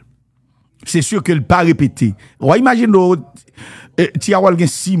accompagné. C'est sûr qu'elle pas répété. Ouais, imagine, Tiawal gagne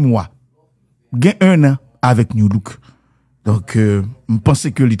 6 mois. Gagne 1 an avec New Look. Donc, je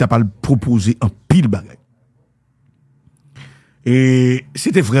pensais que l'État pas proposé un pile bagage. Et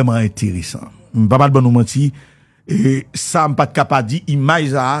c'était vraiment intéressant. Pas mal de bon menti. Et ça m'a pas de capable dit,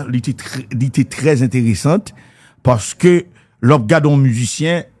 image ça, était très intéressante. Parce que, l'on regarde un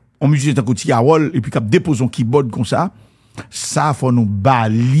musicien tant que Tiawal, et puis qu'il dépose un keyboard comme ça faut nous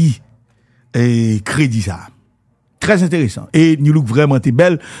bali et crédit ça. Très intéressant. Et New Look vraiment t'es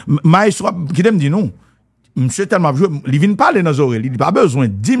belle. Maestro, qui t'aime dit non. Monsieur tellement joué, il vient parler dans les oreilles. Il n'a pas besoin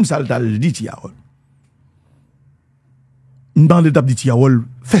de dire ça, il dit Tiawol. Une bande d'étape dit Tiawol,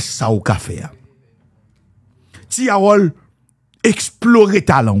 fais ça au café. Tiawol, explorer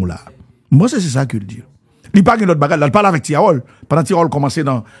talent là. Moi, c'est ça que je dis. Il parle de l'autre bagage, il parle avec Tiawol. Pendant que Tiawol commençait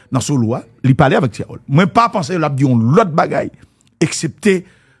dans solo, il parlait avec Tiawol. Moi, pas penser qu'il a dit l'autre bagage, excepté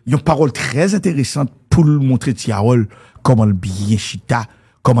une parole très intéressante pour montrer Tiawol comment il bien chita,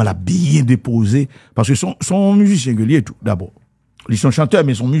 comment il a bien déposé. Parce que son musicien que tout, d'abord. Ils sont chanteurs,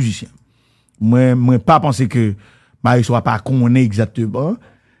 mais ils sont musiciens. Moi, pas penser que il soit pas connaît exactement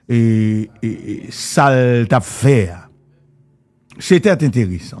et ça t'a fait. C'était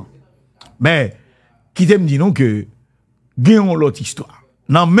intéressant. Mais, qui t'aime dit non que, gagnons l'autre histoire.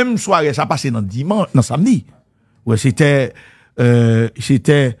 Dans la même soirée, ça passait dans dimanche, dans samedi. Ouais, c'était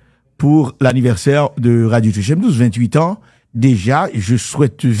pour l'anniversaire de Radio Touche M12, 28 ans. Déjà, je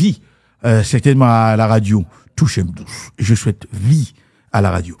souhaite vie, certainement à la radio Touche M12. Je souhaite vie à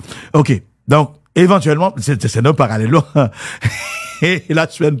la radio. OK. Donc, éventuellement, c'est un parallèle. Et la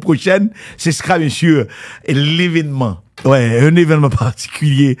semaine prochaine, ce sera, monsieur, l'événement. Ouais, un événement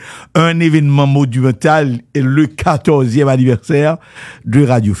particulier, un événement monumental, et le 14e anniversaire de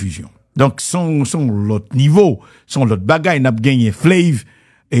Radio Fusion. Donc, son l'autre niveau, son l'autre bagaille, n'a pas gagné Flav,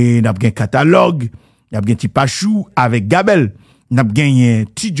 et n'a pas gagné catalogue, n'a pas gagné Tipachou avec Gabel, n'a pas gagné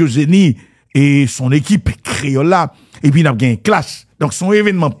Tidjozeni et son équipe Créola, et puis n'a pas gagné Classe. Donc, son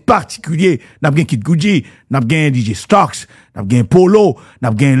événement particulier, n'a pas gagné Kid Gucci, n'a pas gagné DJ Stocks, n'a pas gagné Polo, n'a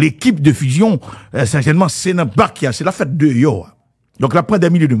pas gagné l'équipe de Fusion, certainement, c'est notre Bakia, c'est la fête de yo. Donc, la prend des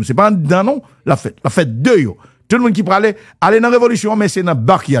milliers de mots. C'est pas dans non, la fête de yo. Tout le monde qui parlait, aller dans la révolution, mais c'est notre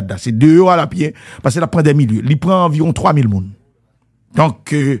Bakia, c'est 2 euros à la pied, parce que la prend des milliers. Il prend environ 3000 moun.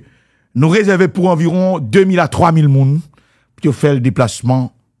 Donc, nous réservons pour environ 2000 à 3000 moun, pour faire le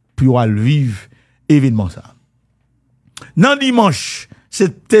déplacement, pour aller vivre événement ça. Non, dimanche,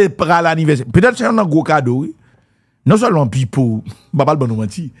 c'était pour l'anniversaire. Peut-être c'est un gros cadeau, oui. Non seulement Pipo, pas le bon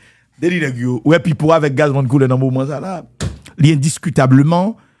menti. Ouais, Pipo avec gaz de couleur dans le moment ça là.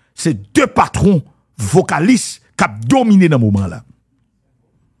 Indiscutablement, c'est 2 patrons vocalistes qui ont dominé dans le moment là.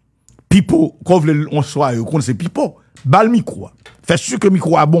 Pipo, quand on soit, on sait Pipo, bal micro. Fait sûr que le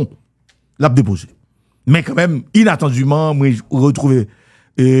micro est bon. L'a déposé. Mais quand même, inattendument, moi, je retrouve,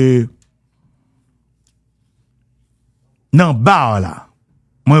 non, bar là,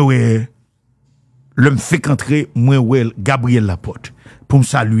 moi, ouais, l'homme fait qu'entrer, moi, ouais, Gabriel Laporte, pour me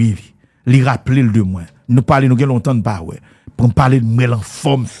saluer, lui rappeler le de moi. Nous parler, nous, longtemps de pas, ouais. Pour me parler de moi, en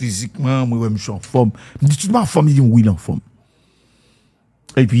forme physiquement, moi, ouais, je suis en forme. Me dit, tu es en forme, il dit, oui, en forme.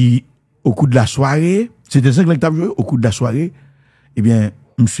 Et puis, au cours de la soirée, c'était 5 que joué, au cours de la soirée, eh bien,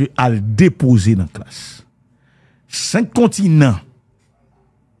 monsieur a déposé dans la classe. 5 continents,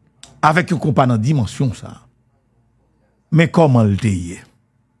 avec un compagnon dimension, ça. Mais comment le dire?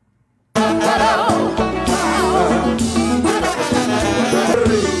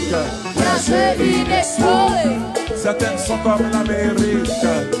 Certaines sont comme l'Amérique,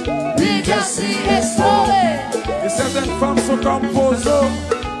 et certaines femmes sont comme Pozo,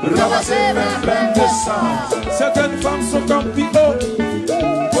 ramassées pleines de sang. Certaines femmes sont comme Pio,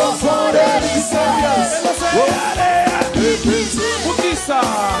 profondément sérieuses. Pour qui ça?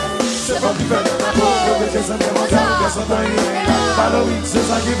 C'est pas qui fait de la peau, que c'est simplement ça, que c'est un Halloween, c'est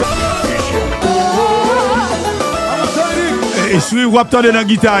ça qui fait. Et si vous entendez dans la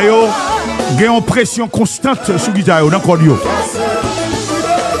guitare, il y a une pression constante sur la guitare, dans le corps.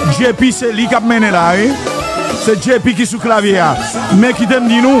 JP, c'est lui qui a mené là. C'est JP qui est sous le clavier. Mais qui t'aime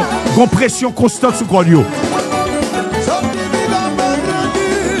dire nous, il y a une pression constante sur le corps.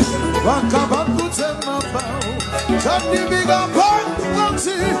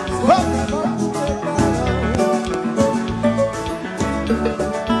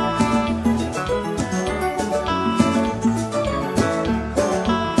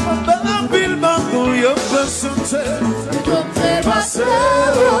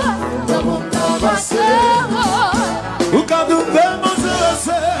 O cadu vemos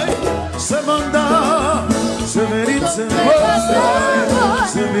se manda se merite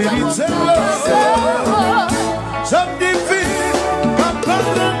se merite samedi fi papa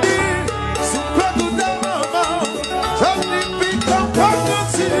grandi super da mama samedi fi papa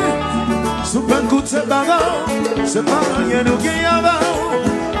grandi super coup de bagarre c'est pas rien nous qui avons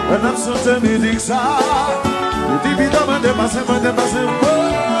un absent musique ça le dividende de passer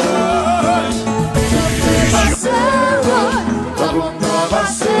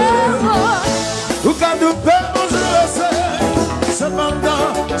o cadu vemos se manda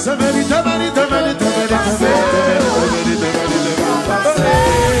se merite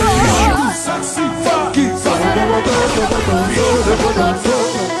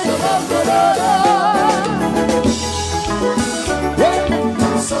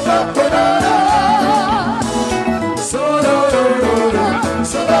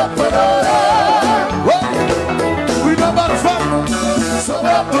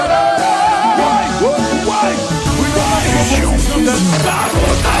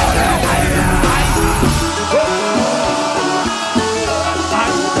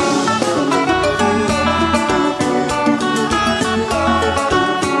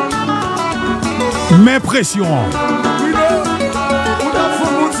Mépression.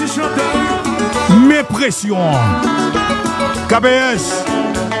 Mépression. KBS.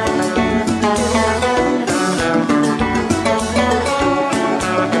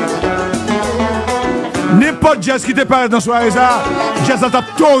 N'importe jazz qui te parle dans soirée ça, jazz à ta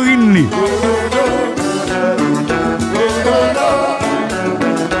taurine.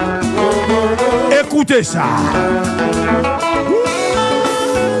 Écoutez ça.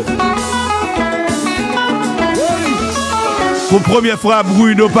 Pour première fois,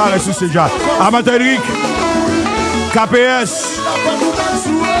 Bruno paraît sous ce jazz. Amateur Eric, KPS,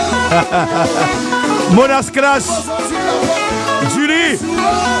 Monas Class, Julie,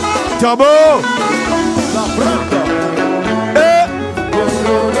 Turbo, et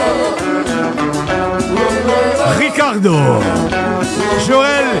Ricardo,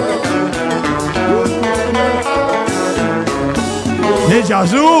 Joël, les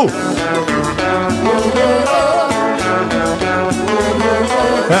Jazzou.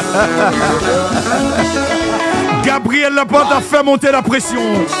 Gabriel Laporte a fait monter la pression.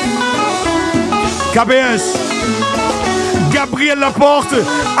 KBS. Gabriel Laporte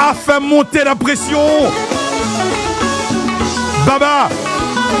a fait monter la pression. Baba.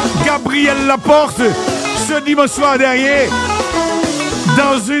 Gabriel Laporte, ce dimanche soir derrière,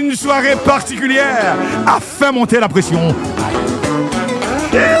 dans une soirée particulière, a fait monter la pression.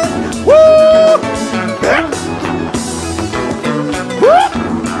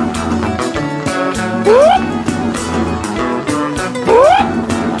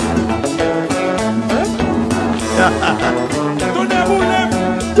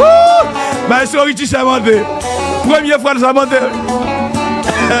 Ben, c'est Richie Samanté. Première fois de Samanté.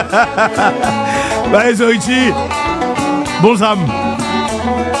 Ben, c'est Richie. Bon Sam.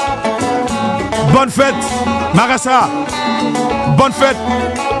 Bonne fête, Marassa. Bonne fête,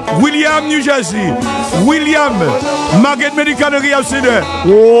 William, New Jersey. William, Margaret Medical Rehab.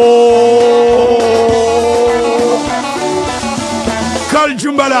 Oh! Col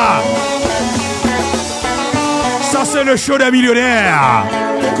Jumbala. Ça, c'est le show d'un millionnaire.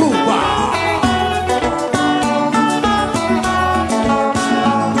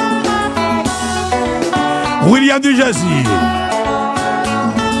 William du Jazzy.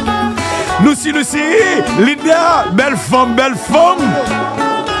 Lucie, Linda, belle femme, belle femme.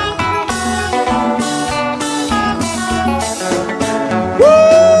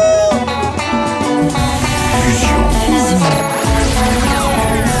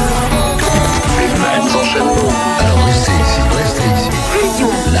 Alors restez ici.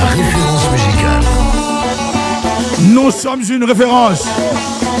 La référence musicale. Nous sommes une référence.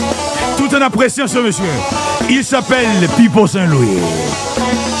 Tout en appréciant ce monsieur. Il s'appelle Pipo Saint-Louis.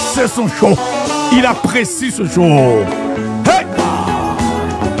 C'est son show. Il apprécie ce show. Hey!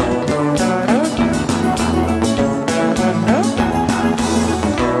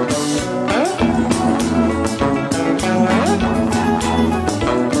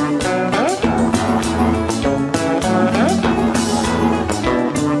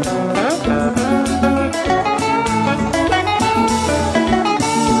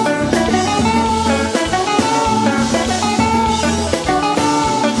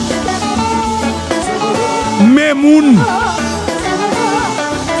 Memoun.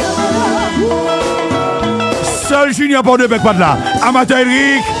 Seul Junior pour deux bec pas de là. Amateur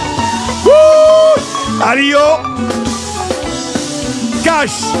Eric. Alio.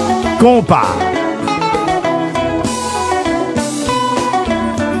 Cash. Compas.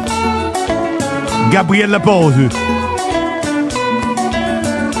 Gabriel Lapose.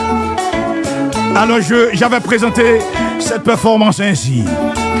 Alors j'avais présenté cette performance ainsi.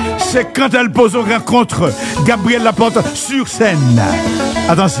 C'est quand elle pose au rencontre Gabriel Laporte sur scène.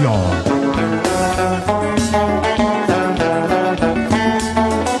 Attention.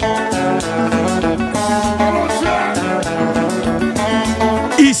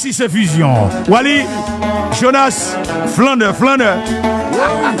 Ici c'est fusion. Wally, Jonas, Flandre.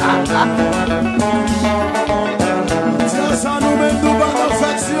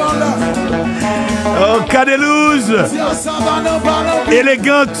 Oh, Cadelouse,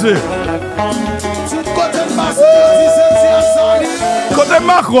 élégante. Côté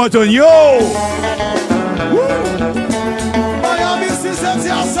Macron, Antonio.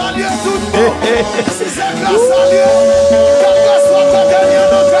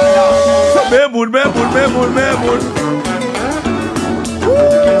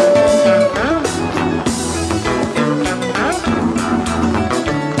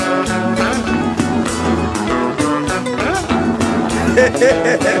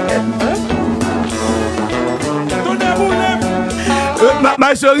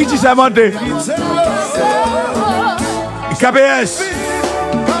 Ma chérie, tu sais monter. KPS.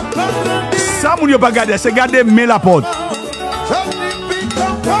 Ça, mon pas garder, c'est garder mais la porte.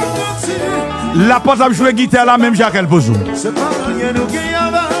 La porte a joué guitare là, même Jacques Elpozo.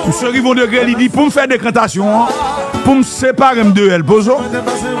 Ce Rivon de Gré, il dit pour me faire des cantations, pour me séparer de Elpozo,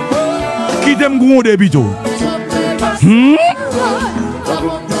 qui t'aime gros débito.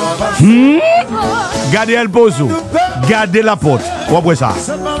 Gardez Elpozo, gardez la porte. Après ça.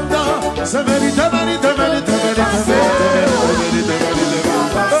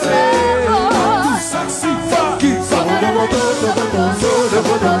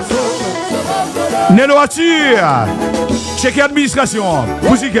 Néloature, check administration,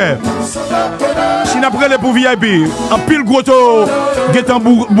 musique. Si n'après les pour VIP, un pile gros taux, get un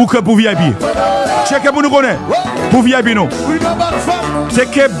bouquet pour VIP. Check pour nous connaître, pour VIP non.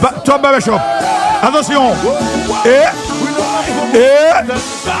 Check top barbershop. Attention. Et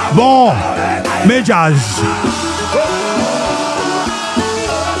bon, mais jazz.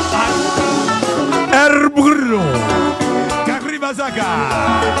 Bruno, Kakri Bazaka,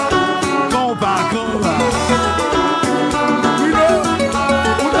 compa.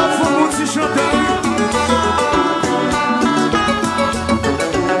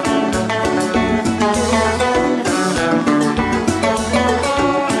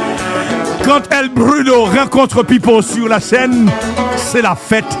 Quand El Bruno rencontre Pipo sur la scène, c'est la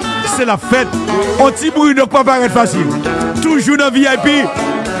fête, On dit Bruno pas paraître facile. Toujours dans VIP,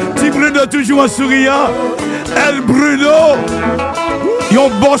 petit Bruno toujours en souriant. El Bruno, yon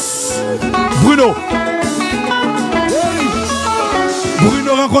boss. Bruno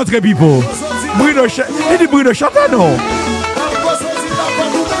rencontre Pipo. Il dit Bruno chante non.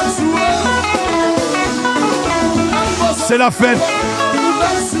 C'est la fête.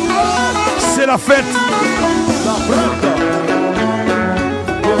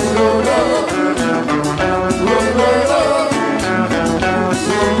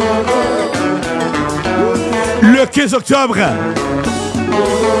 Le 15 octobre,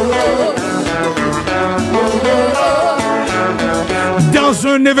 dans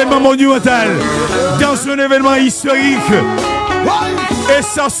un événement monumental, dans un événement historique, et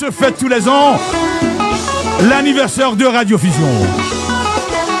ça se fait tous les ans, l'anniversaire de Radiofusion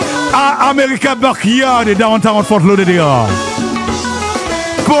à America Backyard et Downtown Fort Lauderdale.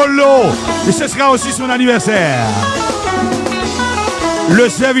 Polo, et ce sera aussi son anniversaire. Le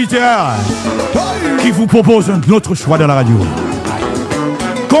serviteur qui vous propose un autre choix dans la radio.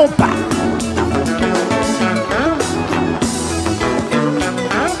 Compa.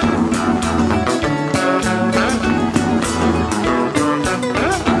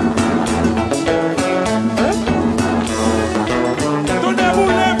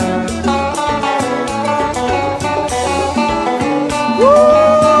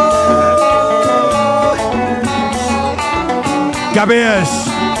 KPS,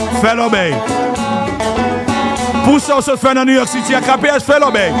 fais l'obéi. Pour ça, on se fait dans New York City, à KPS, fais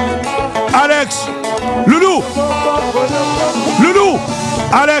l'obéi. Alex, Loulou,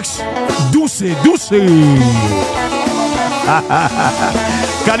 Alex, douce.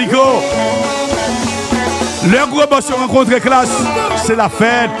 Calico, le gros boss se rencontre classe, c'est la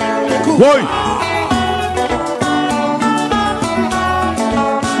fête. Oui.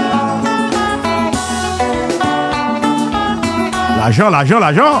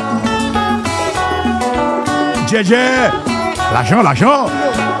 L'argent. JJ. L'argent, l'argent.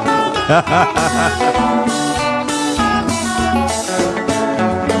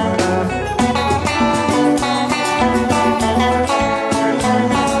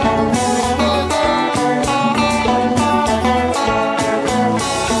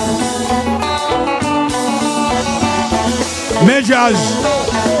 Mais jazz,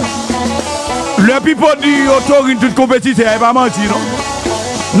 le pipo dit autorine toute compétition, il va mentir, non?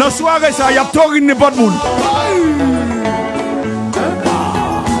 Dans la soirée, ça, il y a autorine n'importe monde.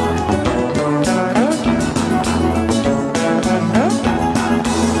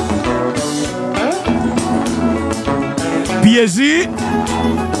 Piezi.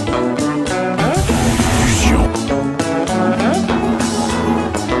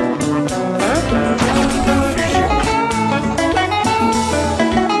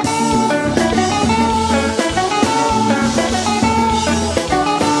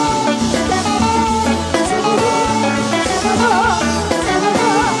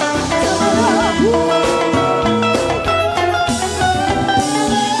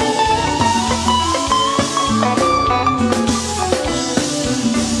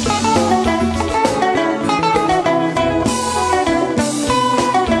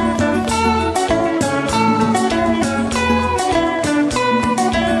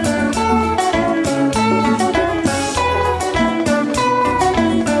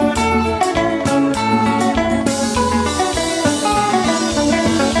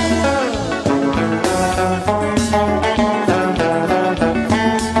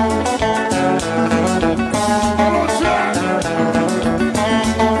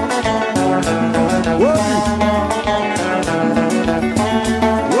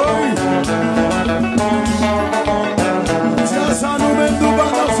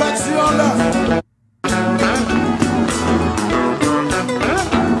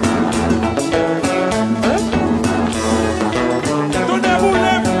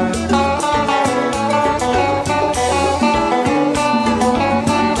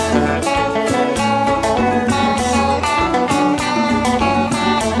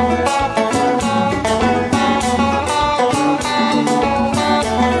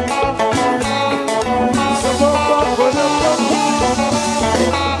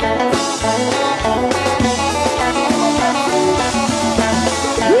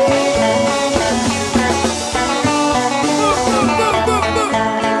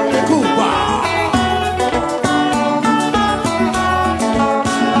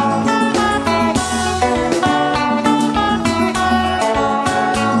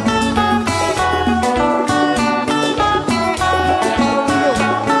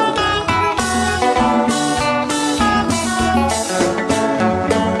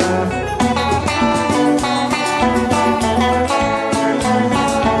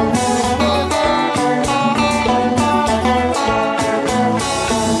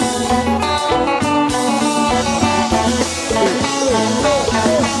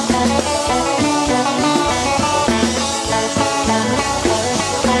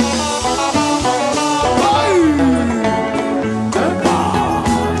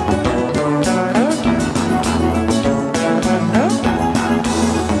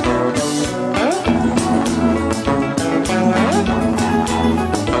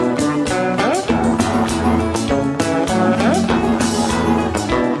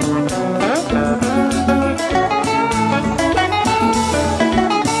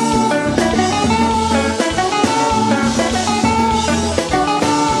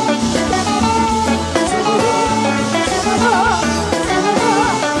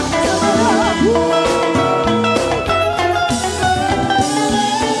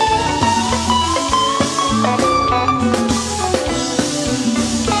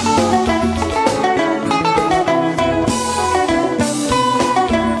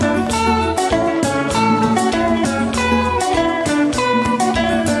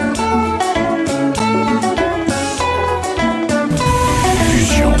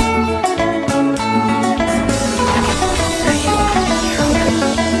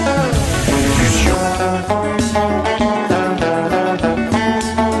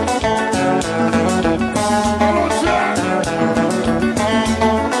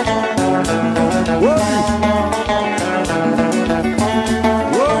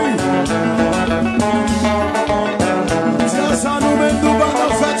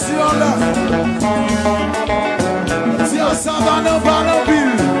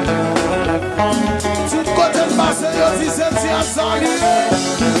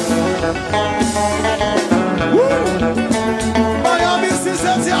 Miami, si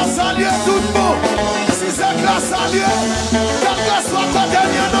c'est un salier tout le monde. Si c'est grâce à Dieu. Quel que soit côté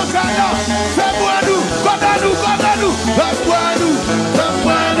de nos caillots, fais-moi nous, côté nous, côté nous. Fais-moi nous,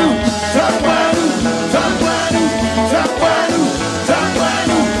 fais-moi nous, fais-moi nous, fais-moi nous, fais-moi nous, fais-moi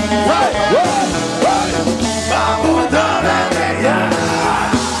nous. Ouais, ouais, ouais. Vamos dans la meilleure.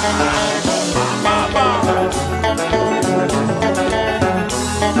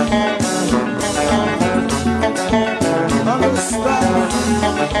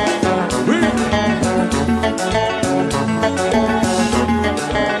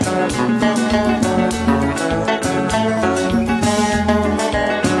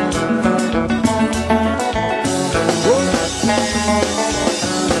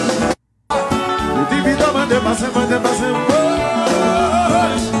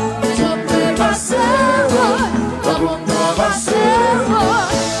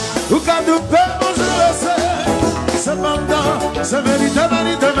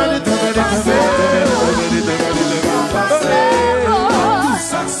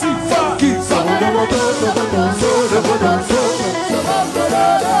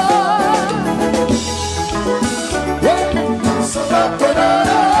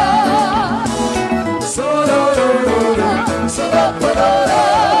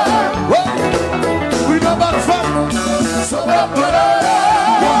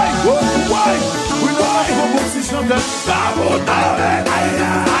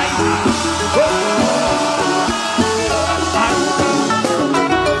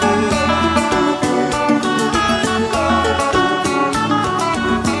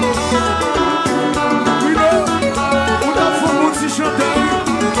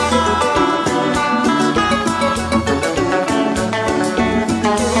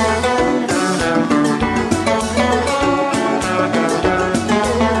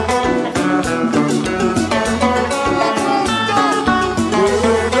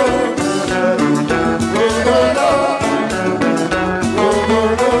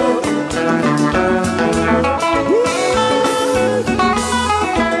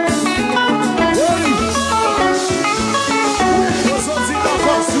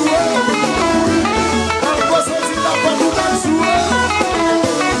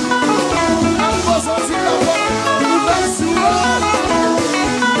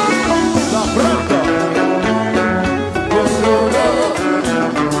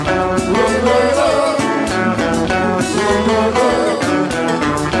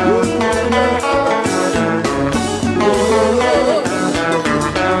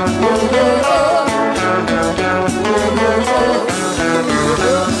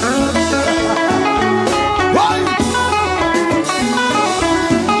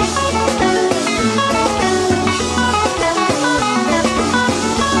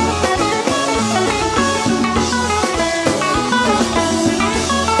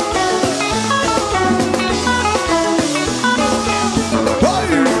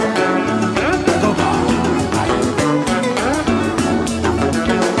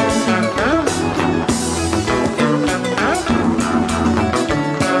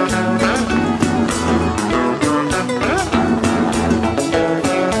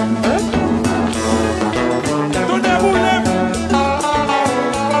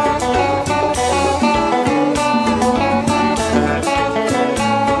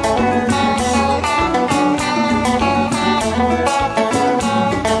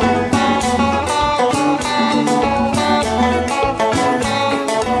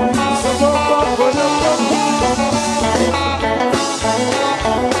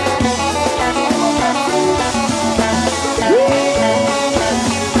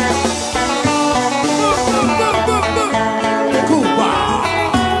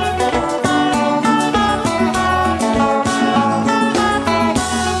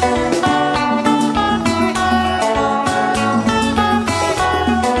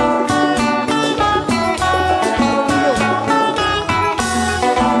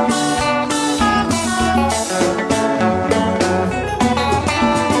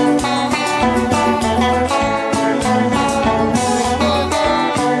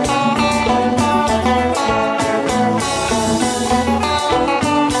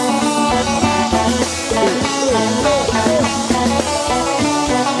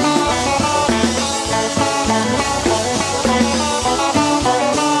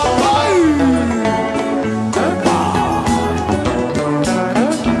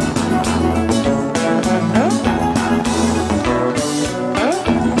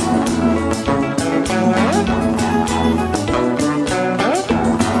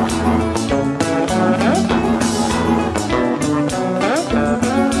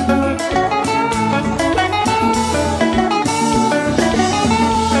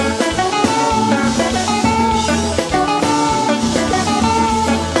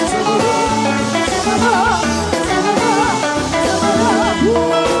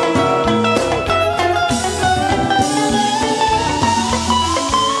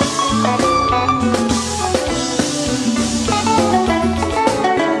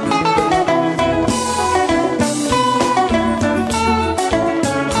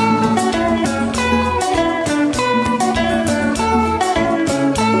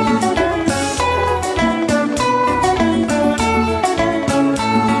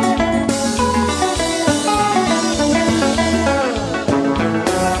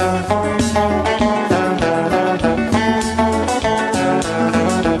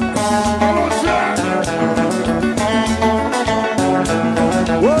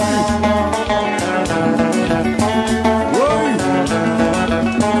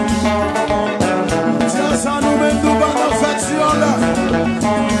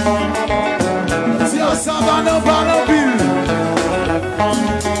 nan balan pil.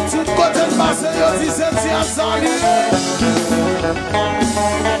 Tout kote l'passe yo di se ti a saluye.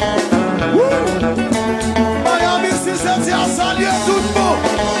 Miami si se ti a saluye tout bon.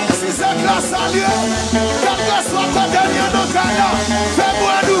 Si se klas saluye. Quelque soit kote nye nou kaya.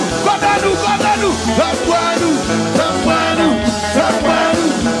 Fais-moi nous, kote nous, kote nous. Fais-moi nous, fais-moi nous, fais-moi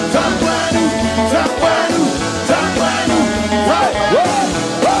nous, fais-moi nous, fais-moi nous, fais-moi nous. Ouais, ouais,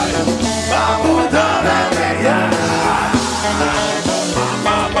 ouais. Babou dans la meilleure.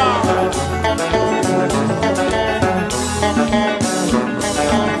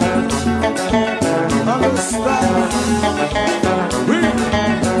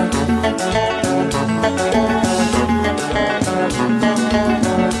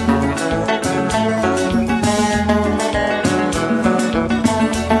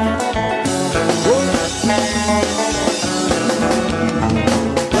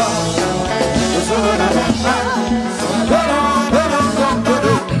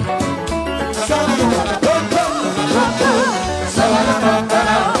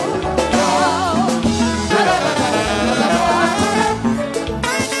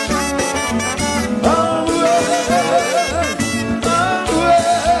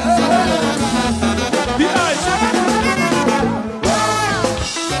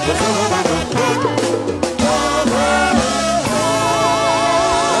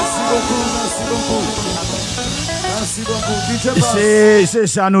 C'est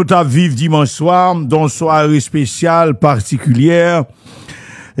ça, nous t'as vivre dimanche soir, dans une soirée spéciale, particulière.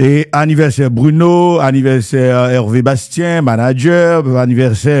 Et anniversaire Bruno, anniversaire Hervé Bastien, manager,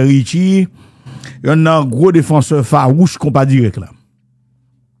 anniversaire Richie. Il y a un gros défenseur farouche qu'on pas direct là.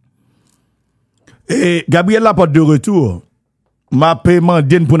 Et Gabriel Laporte de retour. M'a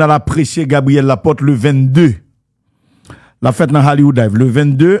demandé pour nous apprécier Gabriel Laporte le 22. La fête dans Hollywood Live. Le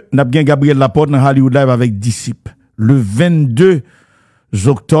 22, n'a bien Gabriel Laporte dans Hollywood Live avec Disciple. Le 22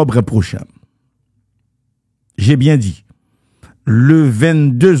 octobre prochain. J'ai bien dit. Le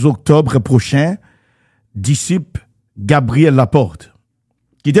 22 octobre prochain, Disciple Gabriel Laporte.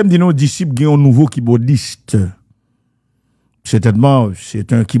 Qui t'aime dire non, Disciple qui est un nouveau keyboardiste. Certainement,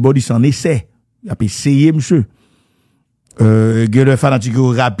 c'est un keyboardiste en essai. Il a essayé, monsieur. Le fanatique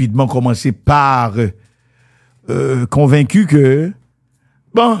a rapidement commencé par convaincu que,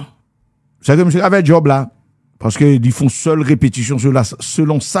 bon, c'est que monsieur avait job là. Parce qu'ils font seule répétition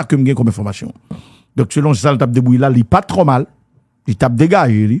selon ça que j'ai comme information. Donc, selon ça, le tape de bouille là, il pas trop mal. Il tape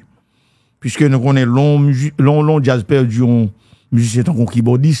dégagé, lui. Puisque nous connaissons long jazz perdu, un musicien en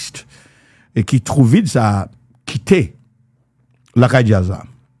keyboardiste, et qui trouve vite ça, quitter la caille jazz.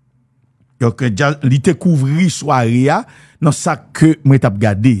 Donc, il était couvri soirée, dans ça que moi tape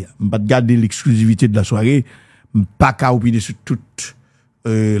gardé. Je pas garder l'exclusivité de la soirée, pas qu'à opiner sur toute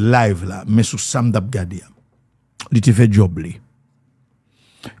live là, mais sur ça me tape gardé. Il était fait job là.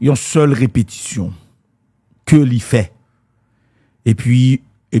 Il y a une seule répétition que l'il fait. Et puis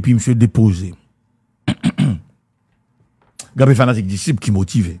monsieur déposé. Gabriel fanatique disciple qui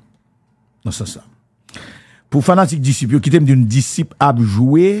motive. Non, c'est ça. Pour fanatique disciple, qui t'aime d'une disciple à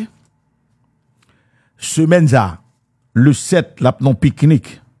jouer, semaine ça, le 7, là, non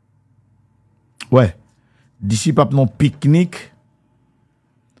pique-nique. Ouais. Disciple à non pique-nique,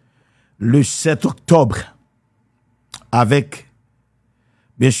 le 7 octobre, avec,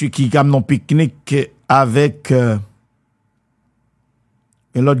 bien sûr, qui a non pique-nique avec,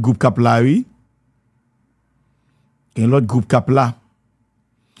 un autre groupe cap là, oui. Un autre groupe cap là.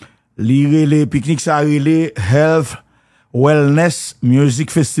 Les pique-niques, ça les Health Wellness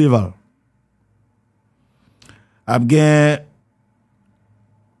Music Festival. Abgen,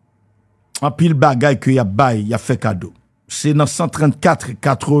 en pile bagay que y a fait cadeau. C'est dans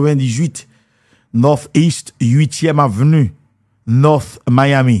 134-98 Northeast 8e Avenue, North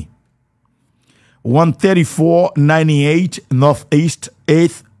Miami. 134-98 Northeast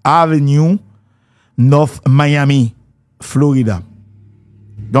 8th Avenue, North Miami, Florida.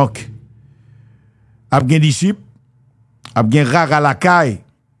 Donc, Abgen disciple, Abgen rara la caille,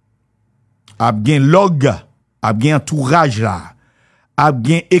 Abgen log, Abgen entourage là,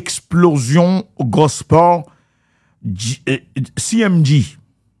 Abgen explosion gospel, CMG,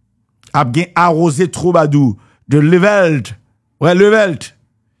 Abgen arrosé troubadour, de Levelt, ouais, Levelt,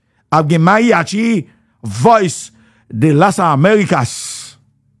 Abgen mariachi, voice de Las Americas.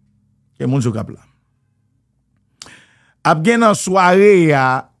 Quel monde so cap là. Abgen en soirée,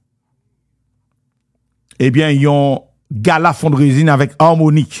 eh bien, yon gala fundraising avec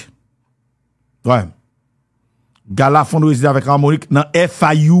harmonique. Ouais. Gala fundraising avec harmonique dans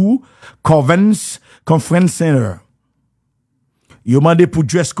FIU Conference Center. Yon mandé pour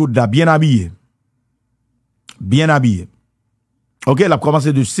dress code là, bien habillé. bien habillé. OK, elle a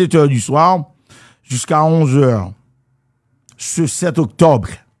commencé de 7 h du soir jusqu'à 11 h ce 7 octobre.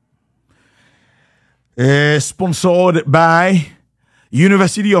 Sponsored by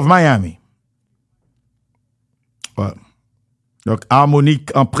University of Miami. Ouais. Donc,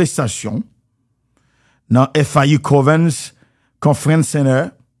 harmonique en prestation dans FIU Covens Conference Center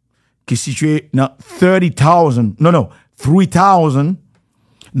qui est situé dans 3000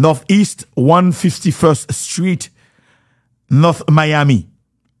 Northeast 151st Street, North Miami.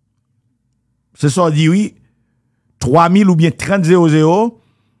 C'est ça, dit oui, 3000 ou bien 3000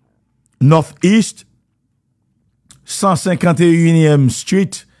 Northeast 151e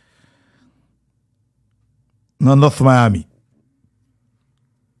Street, dans North Miami.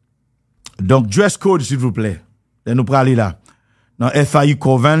 Donc, dress code, s'il vous plaît. Et nous prenons aller là. Dans FIU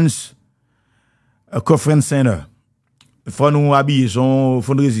Covens Conference Center. Il faut nous habiller son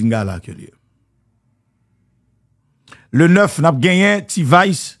fundraising là. Le 9, nous avons gagné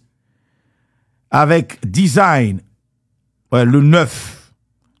T-Vice avec design. Ouais, le 9,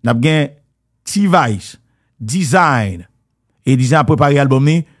 nous avons gagné T-Vice, design. Et design a préparé l'album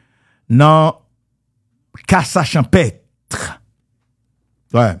dans Casa Champêtre.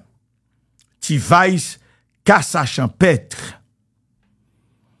 Ouais. T-Vice, Casa Champêtre.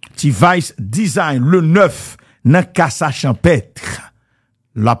 T-Vice, design, le 9, dans Casa Champêtre.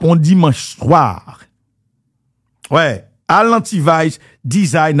 Là, pour dimanche soir. Ouais. À l'anti-Vice,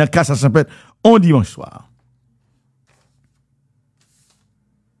 design, dans Casa Champêtre, on dimanche soir.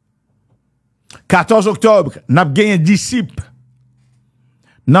 14 octobre, nous avons gagné un disciple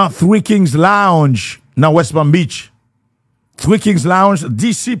dans Three Kings Lounge, dans West Palm Beach. Three Kings Lounge,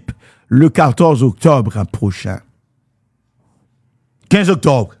 disciple, le 14 octobre prochain. 15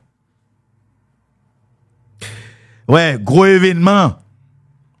 octobre. Ouais, gros événement.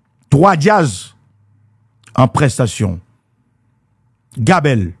 3 jazz en prestation.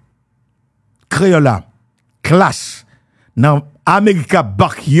 Gabel, Crayola, Classe, dans America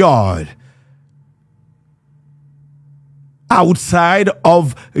Backyard. Outside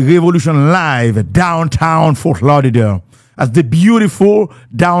of Revolution Live, downtown Fort Lauderdale. That's the beautiful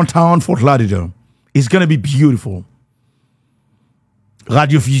downtown Fort Lauderdale. It's gonna be beautiful.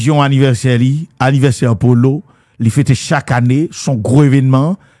 Radio Fusion anniversaire Polo, il fait chaque année, son gros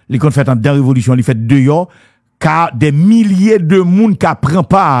événement, il qu'on fait en dernière révolution, il fait 2 ans, car des milliers de monde qui prennent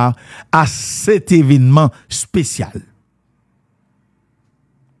part à cet événement spécial.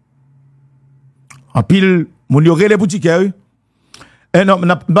 En pile, mon y aurait les boutiques, eh non,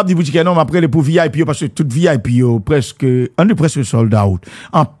 pas des boutiques, non, mais après les pour VIP, parce que tout VIP, on est presque sold out.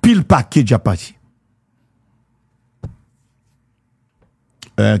 En pile paquet déjà parti.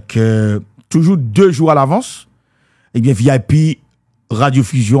 Toujours 2 jours à l'avance, eh bien, VIP, Radio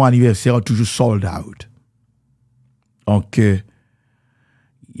Fusion anniversaire, toujours sold out. Donc,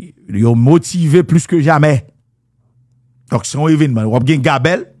 ils ont motivé plus que jamais. Donc, c'est un événement. On a bien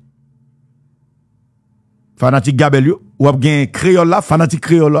Gabel, fanatique Gabel, ou a bien Créole là, fanatique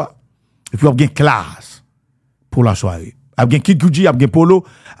Créole là, et puis on a bien Classe pour la soirée. On a bien Kid Gucci, on a bien Polo,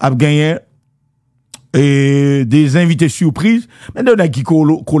 on a bien des invités surprises, mais on a qui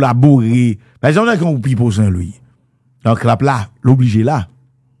collaborent. Par exemple, on a qui ont pipo Saint-Louis. Donc là, l'obligé là.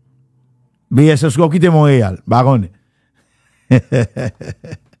 Mais c'est ce qu'on quitte Montréal, baronne.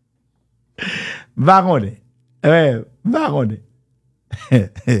 Baronne. Ouais, baronne.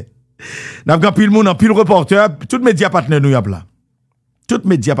 N'a pas pile monde, pile reporter, tout média partenaire nous y a là. Tout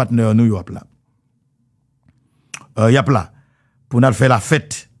média partenaire nous y a là. Y a là pour nous faire la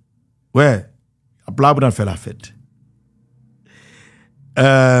fête. Ouais, y a là pour nous faire la fête.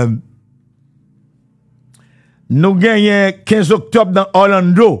 Nous gagnons 15 octobre dans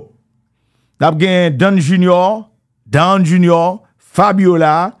Orlando. Nous avons gagné Dan Junior,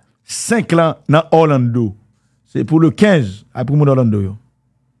 Fabiola, 5 ans dans Orlando. C'est pour le 15, après mon Orlando.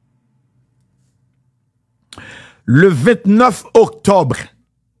 Le 29 octobre,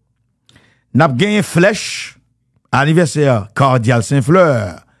 nous avons gagné Flèche, anniversaire Cardial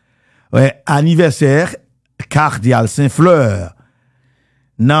Saint-Fleur. Ouais, anniversaire Cardial Saint-Fleur.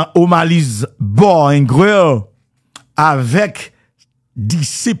 Dans O'Malley's Bar and Grill, avec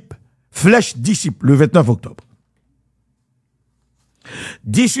disciple, Flèche disciple, le 29 octobre.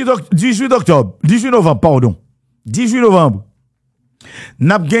 18 novembre,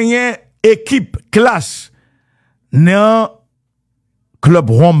 nous avons gagné équipe classe dans Club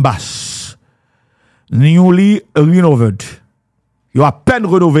Rombas. Newly renovated. Il a à peine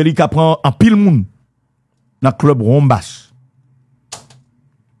renouvelé qui prend en pile monde dans Club Rombas.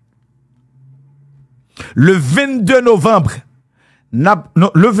 Le 22 novembre,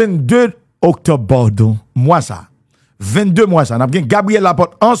 le 22 octobre Bordeaux, moi ça. 22 mois ça. N'a bien Gabriel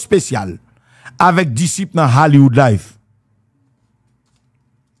Laporte en spécial avec disciple dans Hollywood Life.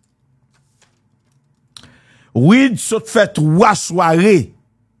 Weed saute fait 3 soirées.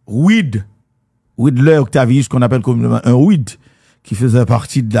 Weed le Octavius qu'on appelle communément un Weed qui faisait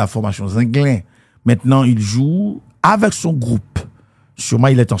partie de la formation Zinglin. Maintenant, il joue avec son groupe. Sûrement,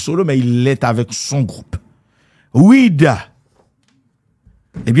 il est en solo, mais il est avec son groupe. Weed.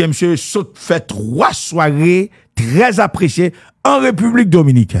 Eh bien, monsieur saute fait 3 soirées très appréciées en République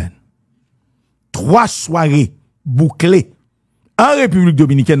Dominicaine. 3 soirées bouclées en République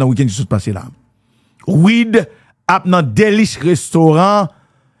Dominicaine dans le week-end qui s'est passé là. Weed a dans Delish Restaurant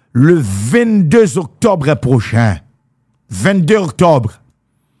le 22 octobre prochain. 22 octobre.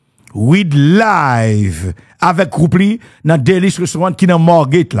 Weed live avec Roupli dans Delish Restaurant qui est dans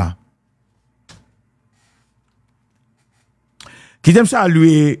Morgate là. Qui t'aime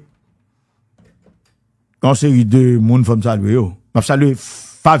saluer en série de monde femme saluer yo. M'a saluer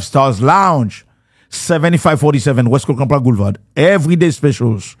 5 Stars Lounge 7547 West Coast Complex Boulevard. Everyday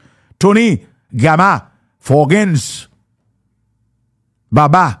specials. Tony, Gamma, Forgens,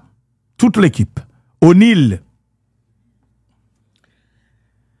 Baba, toute l'équipe. O'Neill.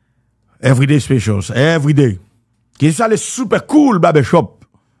 Everyday specials. Everyday. Qui ça les super cool barbershop.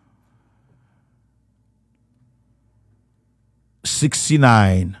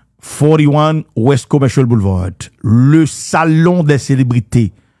 6941 West Commercial Boulevard. Le salon des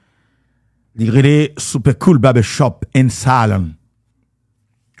célébrités. Les super cool barbershop in salon.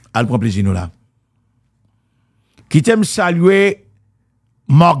 Al prend plaisir nous là. Qui t'aime saluer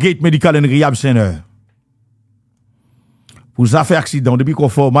Morgate Medical and Rehab Center. Pour ça fait accident depuis qu'on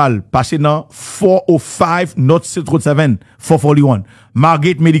fait mal, passez dans 405 North State Road 7 441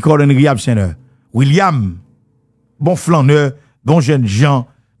 Morgate Medical and Rehab Center. William, bon flâneur, bon jeune Jean,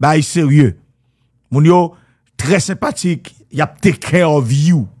 bah il sérieux. Moun yo très sympathique, y a take care of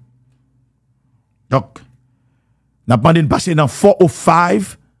you. Donc, n'a pas demandé de passer dans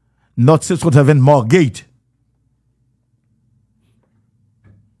 405 North State Road 7 Morgate.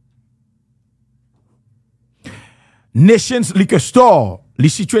 Nations Liquor Store, il est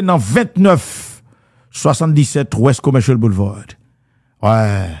situé dans 2977 West Commercial Boulevard.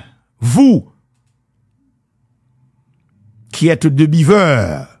 Ouais. Vous, qui êtes de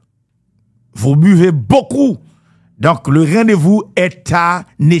buveurs, vous buvez beaucoup. Donc, le rendez-vous est à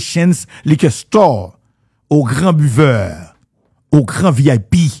Nations Liquor Store, au grand buveur, au grand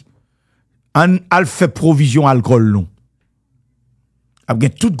VIP. On fait provision alcool, non.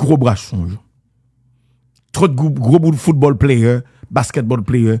 Avec tout gros brasson. Trop de gros football player, basketball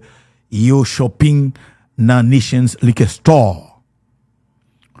player, yo shopping dans Nations Liquor Store.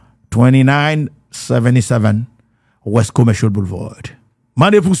 2977 West Commercial Boulevard.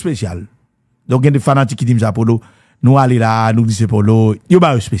 Mandez pour spécial. Donc, il y a des fanatiques qui disent à Polo, nous allons là, nous disons Polo, il y a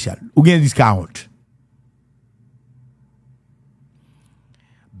un spécial. Ou bien discount.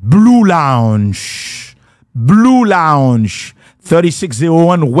 Blue Lounge.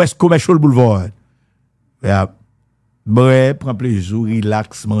 3601 West Commercial Boulevard. Yeah. Bref, prends plaisir,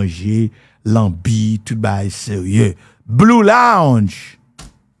 relax, manger, lambi, tout bail sérieux. Blue Lounge.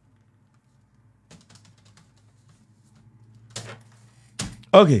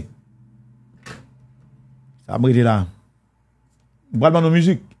 OK. Ça m'a été là. Voilà nos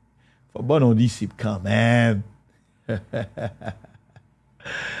musique. Faut bon on disciple quand même.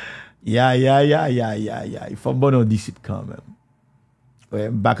 Ya. Il faut bon on disciple quand même. Ouais,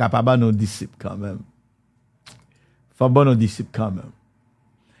 baka pas bon on disciple quand même. Faut bon on disciple quand même.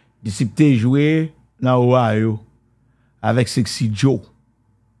 Disciple t'es joué dans Ohio avec Sexy Joe.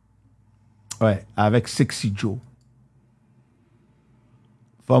 Ouais, avec Sexy Joe.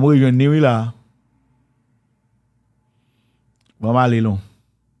 Faut me rejoindre là. Bon aller long.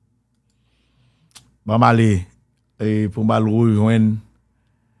 Bon aller et pour mal rejoindre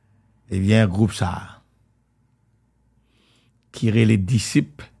et bien groupe ça qui est les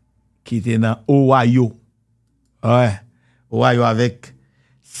disciples qui étaient dans Ohio. Ouais, Ohio avec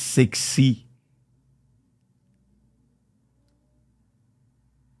Sexy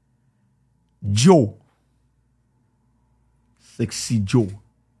Joe. Sexy Joe.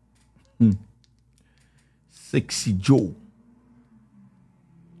 Sexy Joe.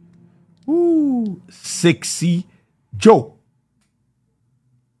 Ouh, Sexy Joe.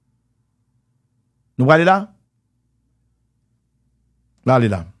 Nous allons aller là? Là, allez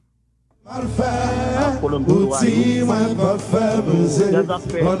là. Outil, moi, pas faire baiser.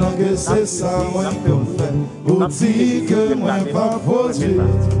 Pendant que c'est ça, moi, qu'on fait. Outil, que moi, pas produire.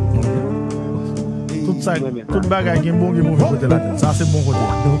 Tout ça, tout bagage qui est bon, qui est mauvais côté la tête. Ça, c'est bon côté.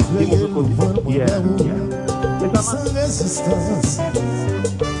 Sans résistance,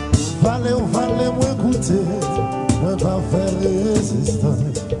 fallait moi goûter, moi pas faire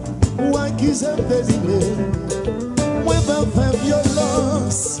résistance. Moi qui j'aime délivrer, moi pas faire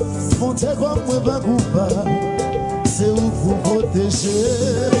violence. Monter comme moi pas coupable, c'est où pour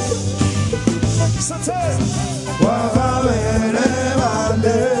protéger. Santé, moi va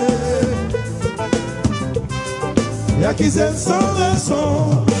aller. Y'a qui s'aime sans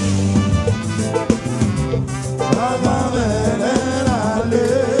raison.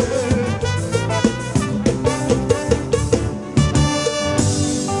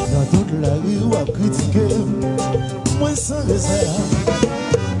 Dans toute la rue, on a critiqué, moi sans réserve.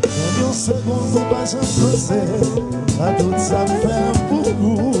 Dans une seconde, on va chanter. À tout ça fait pour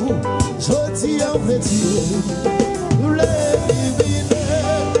vous. Je dis en métier, nous les diviner.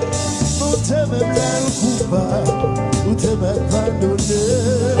 Nous t'aimons même le coupable, nous t'aimons pas donner.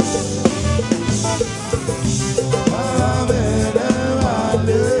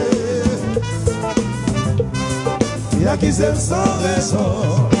 Y'a qui s'aime sans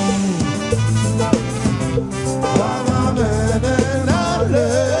raison.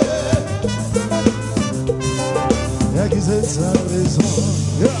 Y'a qui s'aime sans raison.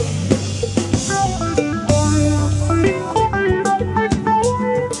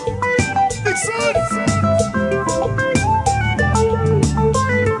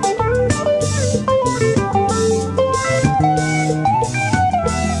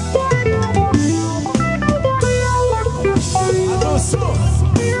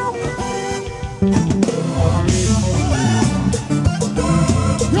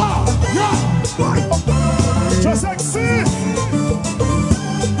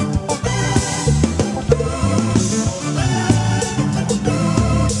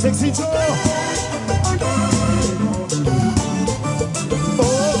 Sexy Joe. Oh,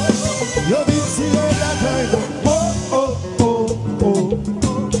 yo vin tirer la caille. Oh, oh, oh, oh.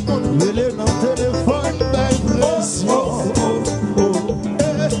 Il est dans le téléphone, d'impression. Oh, oh, oh.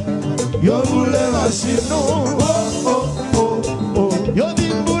 Yo voulez machine, oh, oh, oh, oh. Yo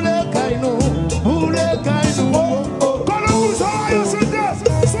vin voulez caille, non, voulez caille, non. Oh, oh. Polo, vous avez un soldat,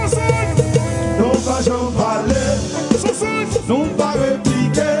 non pas j'en parler, non pas répliquer.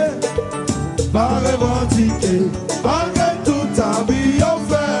 Pas revendiquer, malgré tout ta vie, on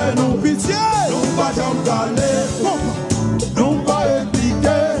fait nous pitié. Nous pas j'en parler, nous pas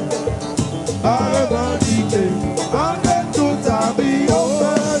répliquer. Pas revendiquer, malgré tout ta vie, on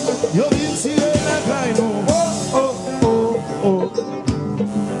fait. Yo vin tirer la caille, nous. Oh, oh, oh, oh.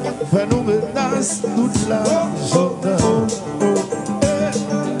 Fait nous menace toute la journée. Oh, oh, oh.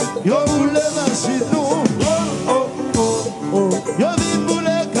 Yo voulez marcher, nous. Oh, oh, oh, oh. Yo vin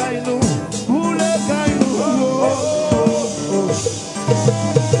voulez caille, nous.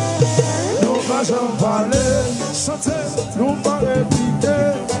 J'en parlais, chanter, nous pas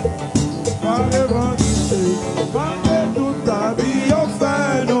répliquer, pas revendiquer, malgré toute ta vie, on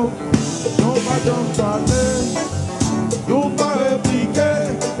fait nous pas j'en parler, nous pas répliquer,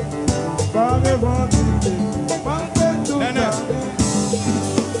 pas revendiquer, malgré toute ta vie.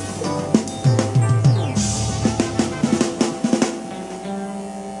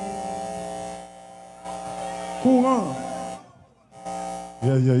 Courant.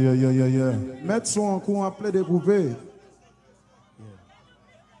 Yeah. Mettre son courant appelé découpé.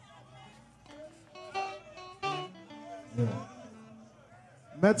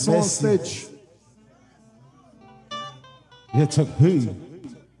 Mettre son stage. Yeah, check hey.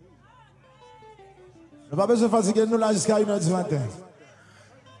 Ne pas besoin de fatiguer nous là jusqu'à 1h du matin.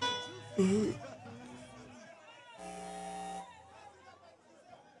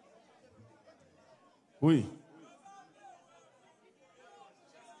 Oui.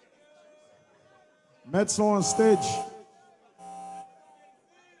 Mettre son on stage.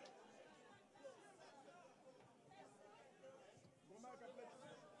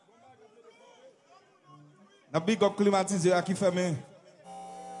 Na big up climatisé à qui fermé.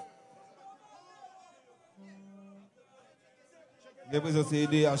 Les présents c'est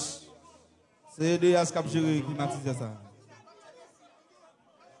EDH. C'est EDH qui a géré climatisé ça.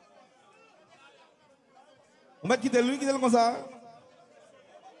 On va quitter lui, quitter le comme ça.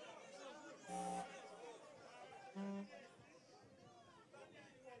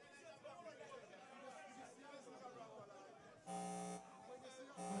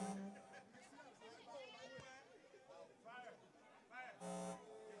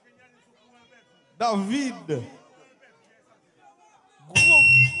 David.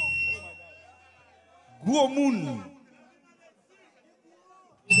 Gros moun.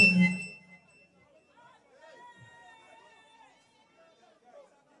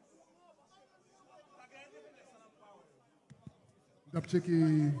 d'ap checker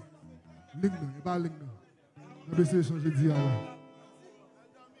ligne, et pas ligne. On va essayer de changer de dire.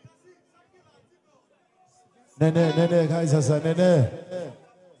 Néné, quand ça, néné.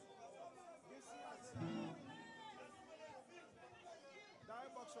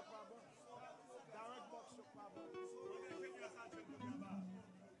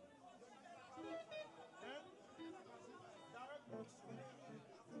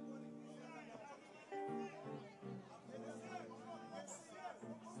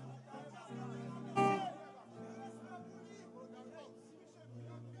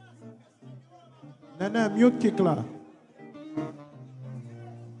 Néné, mute kick là.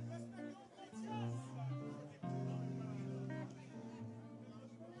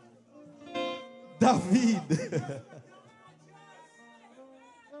 David.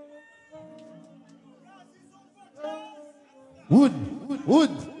 Wood.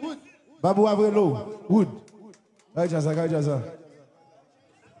 Babou Avrelo. Wood. Regarde ça.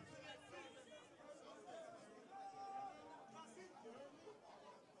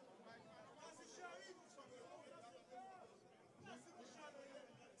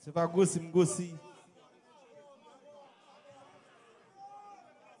 C'est pas gossi, m'gossi.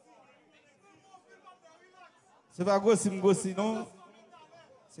 C'est pas gossi, m'gossi, non?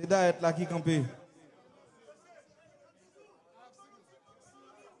 C'est d'être là qui campé.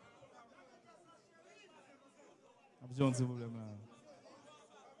 Abidjan, c'est problème là.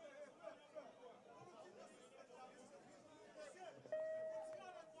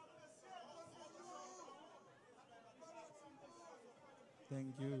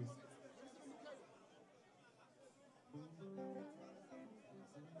 Thank you.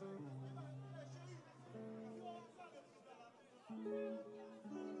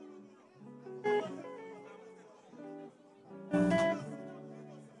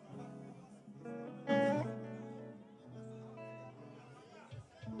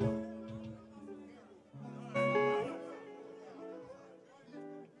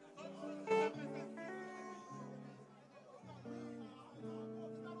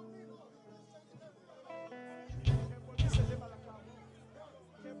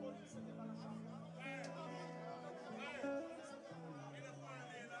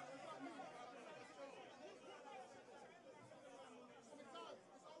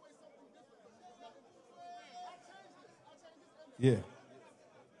 Yeah.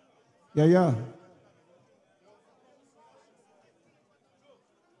 Yeah.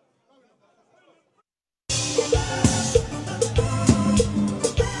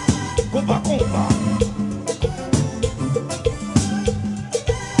 Combat.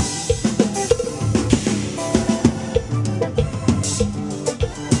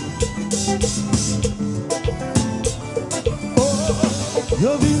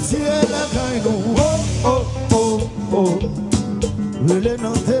 Yo vin tirer la caille nous. Oh. Relais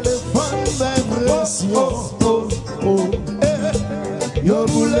dans téléphone vibration. Yo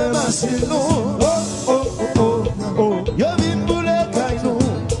boule machine nous. Oh. Yo vin boule caille nous.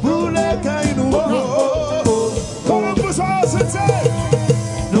 Comment vous ça, c'est?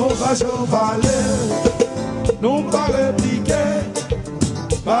 Nous pas j'en parler. Nous pas répliquer.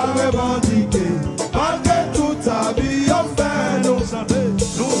 Pas revendiquer. Malgré toute ta vie, on fait nous chanter.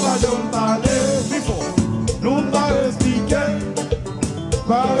 Nous pas j'en parler. Nous pas expliquer.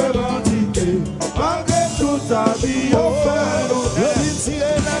 Pas revendiquer. Malgré toute ta vie, on fait nous. Yo vin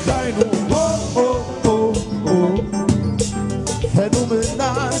tirer la caille nous. Oh. Et nous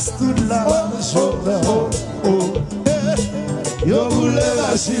menace toute la journée. Yo boule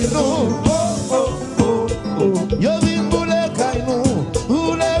machine nous. Yo vin boule caille nous.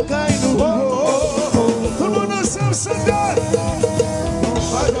 Tout le monde ensemble, c'est bien. Nous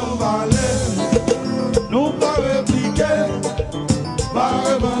pas j'en parler. Nous pas répliquer. Pas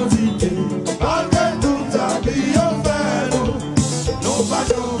revendiquer. Malgré toute ta vie, on fait nous. Nous pas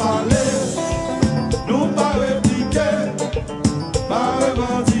j'en parler. Nous pas répliquer. Pas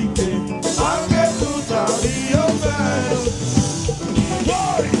revendiquer. Malgré toute ta vie, on fait nous.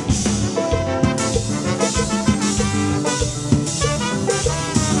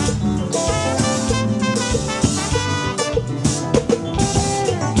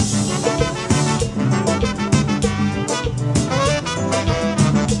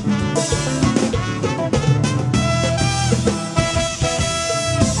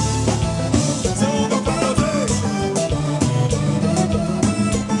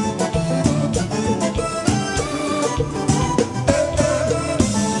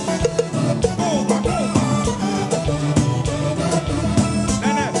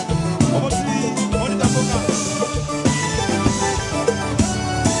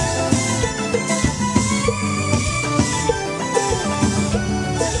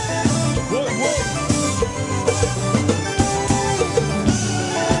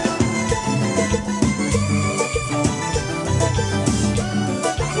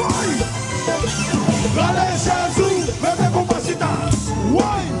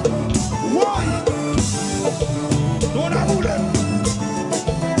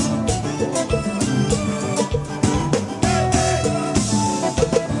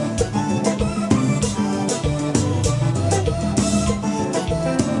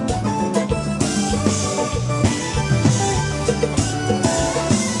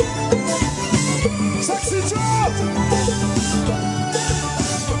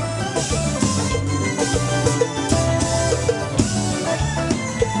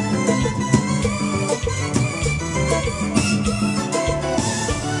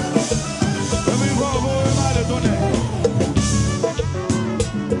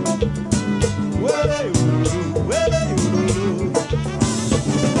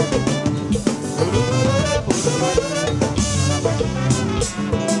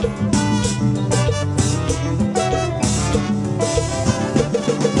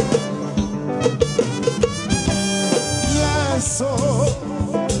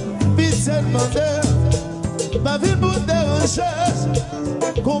 déranger,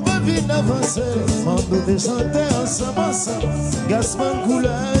 qu'on va vite avancer. On nous déchanter ensemble, Gaspard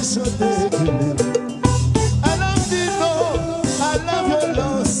couleur chanter. À l'infino, à la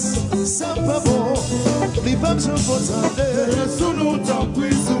violence, ça pas bon. Les femmes sont contentes. Sous nous t'en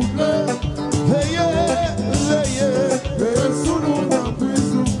prie, souffle. Veillez, veillez. Sous nous t'en prie,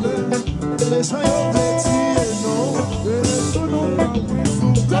 souffle. Les soyons petits, non. Sous nous t'en prie,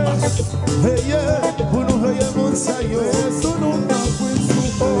 souffle. Veillez, vous nous veillez, mon saillot. Sous nous t'en prie,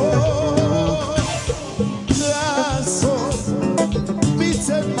 souffle. Oh, la sauce,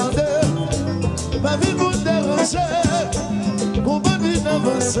 pitié demandée. Ma vie vous déranger. Qu'on va vite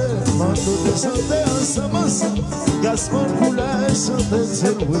avancer. Mando de chanter ensemble. Gaspard couleur chanter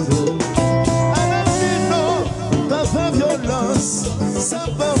c'est le widow. À l'infino, pas faire violence. Ça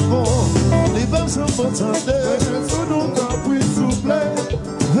pas bon. Les femmes sont contentes. Sous nous t'en prie, souffle.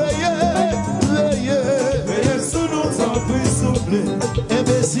 Veillez, veillez. Veillez sous nous t'en prie, souffle.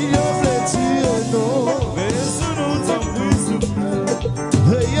 Imbécile, on fait tuer, non. Veillez sous nous t'en prie, souffle.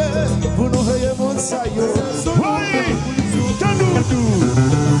 Veillez, vous nous veillez, mon saillot. Oui,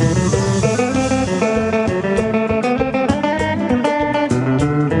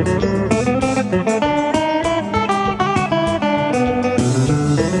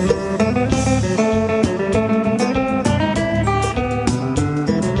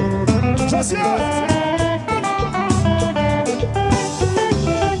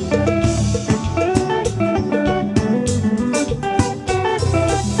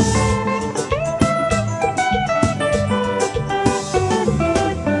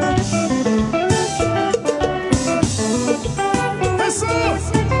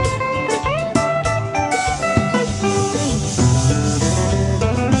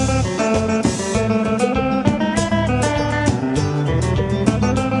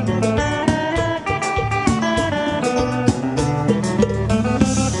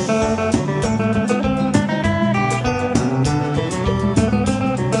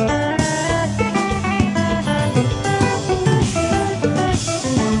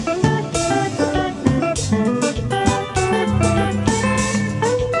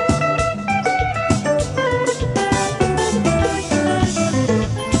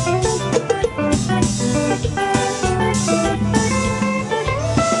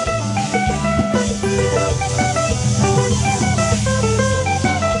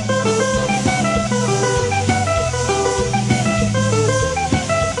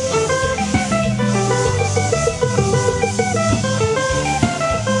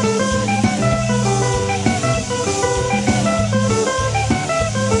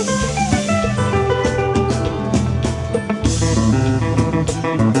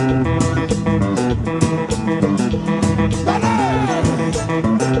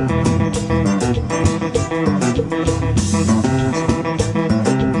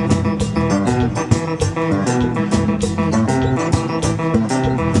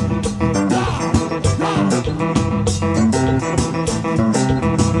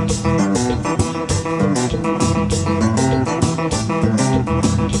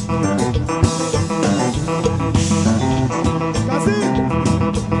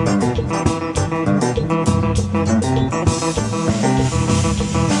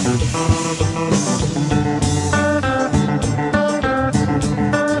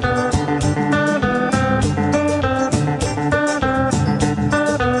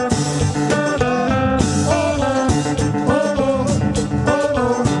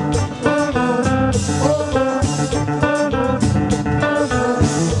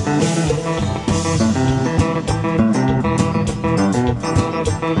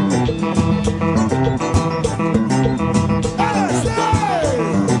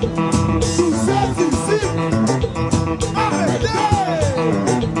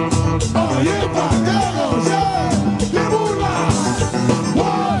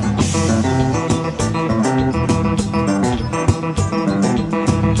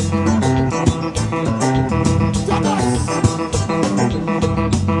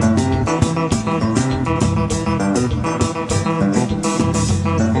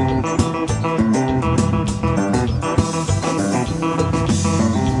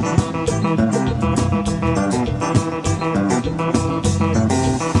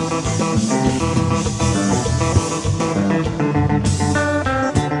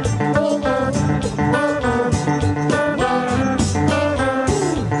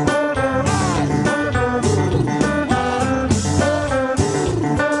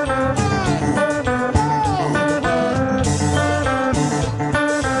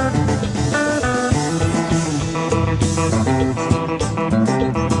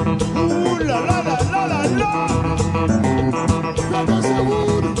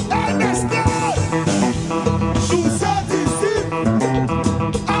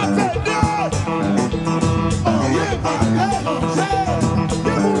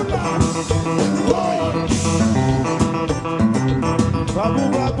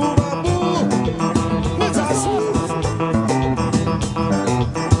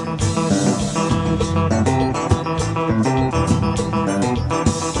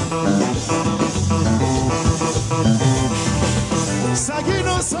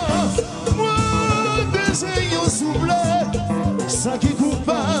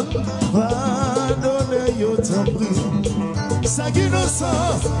 pardonne yo t'en prie. Ça qui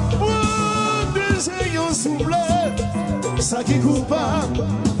innocent, déjà yo souffle. Ça qui coupable,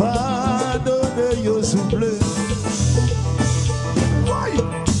 pardonne yo souffle.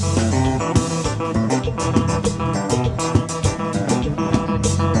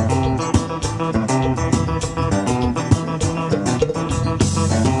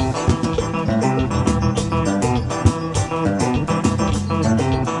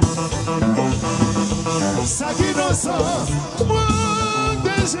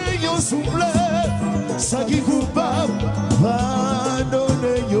 Ça qui coupable, pardonne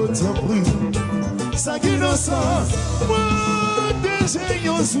yo t'en prie. Ça qui innocent, moi déjà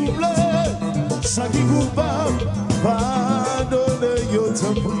yo souffle. Ça qui coupable, pardonne yo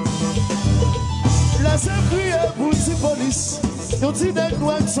t'en prie. La c'est crié pour ti police, yon ti nèg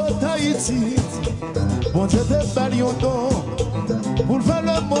noir qui sont Haïti. Bon Dieu te balion don, pour le faire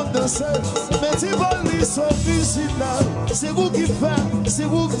le monde danser. Mais ti police sont fusil là, c'est vous qui faites, c'est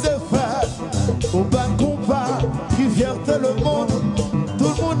vous qui faites. Au bas compas, qui fierté le monde.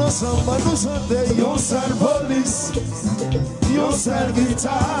 Tout le monde ensemble, nous chantons. Yon seul police, yon seul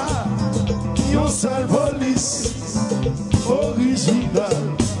guitare, yon seul police, original.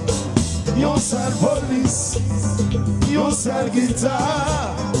 Yon seul police, yon seul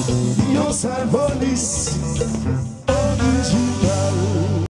guitare, yon seul police.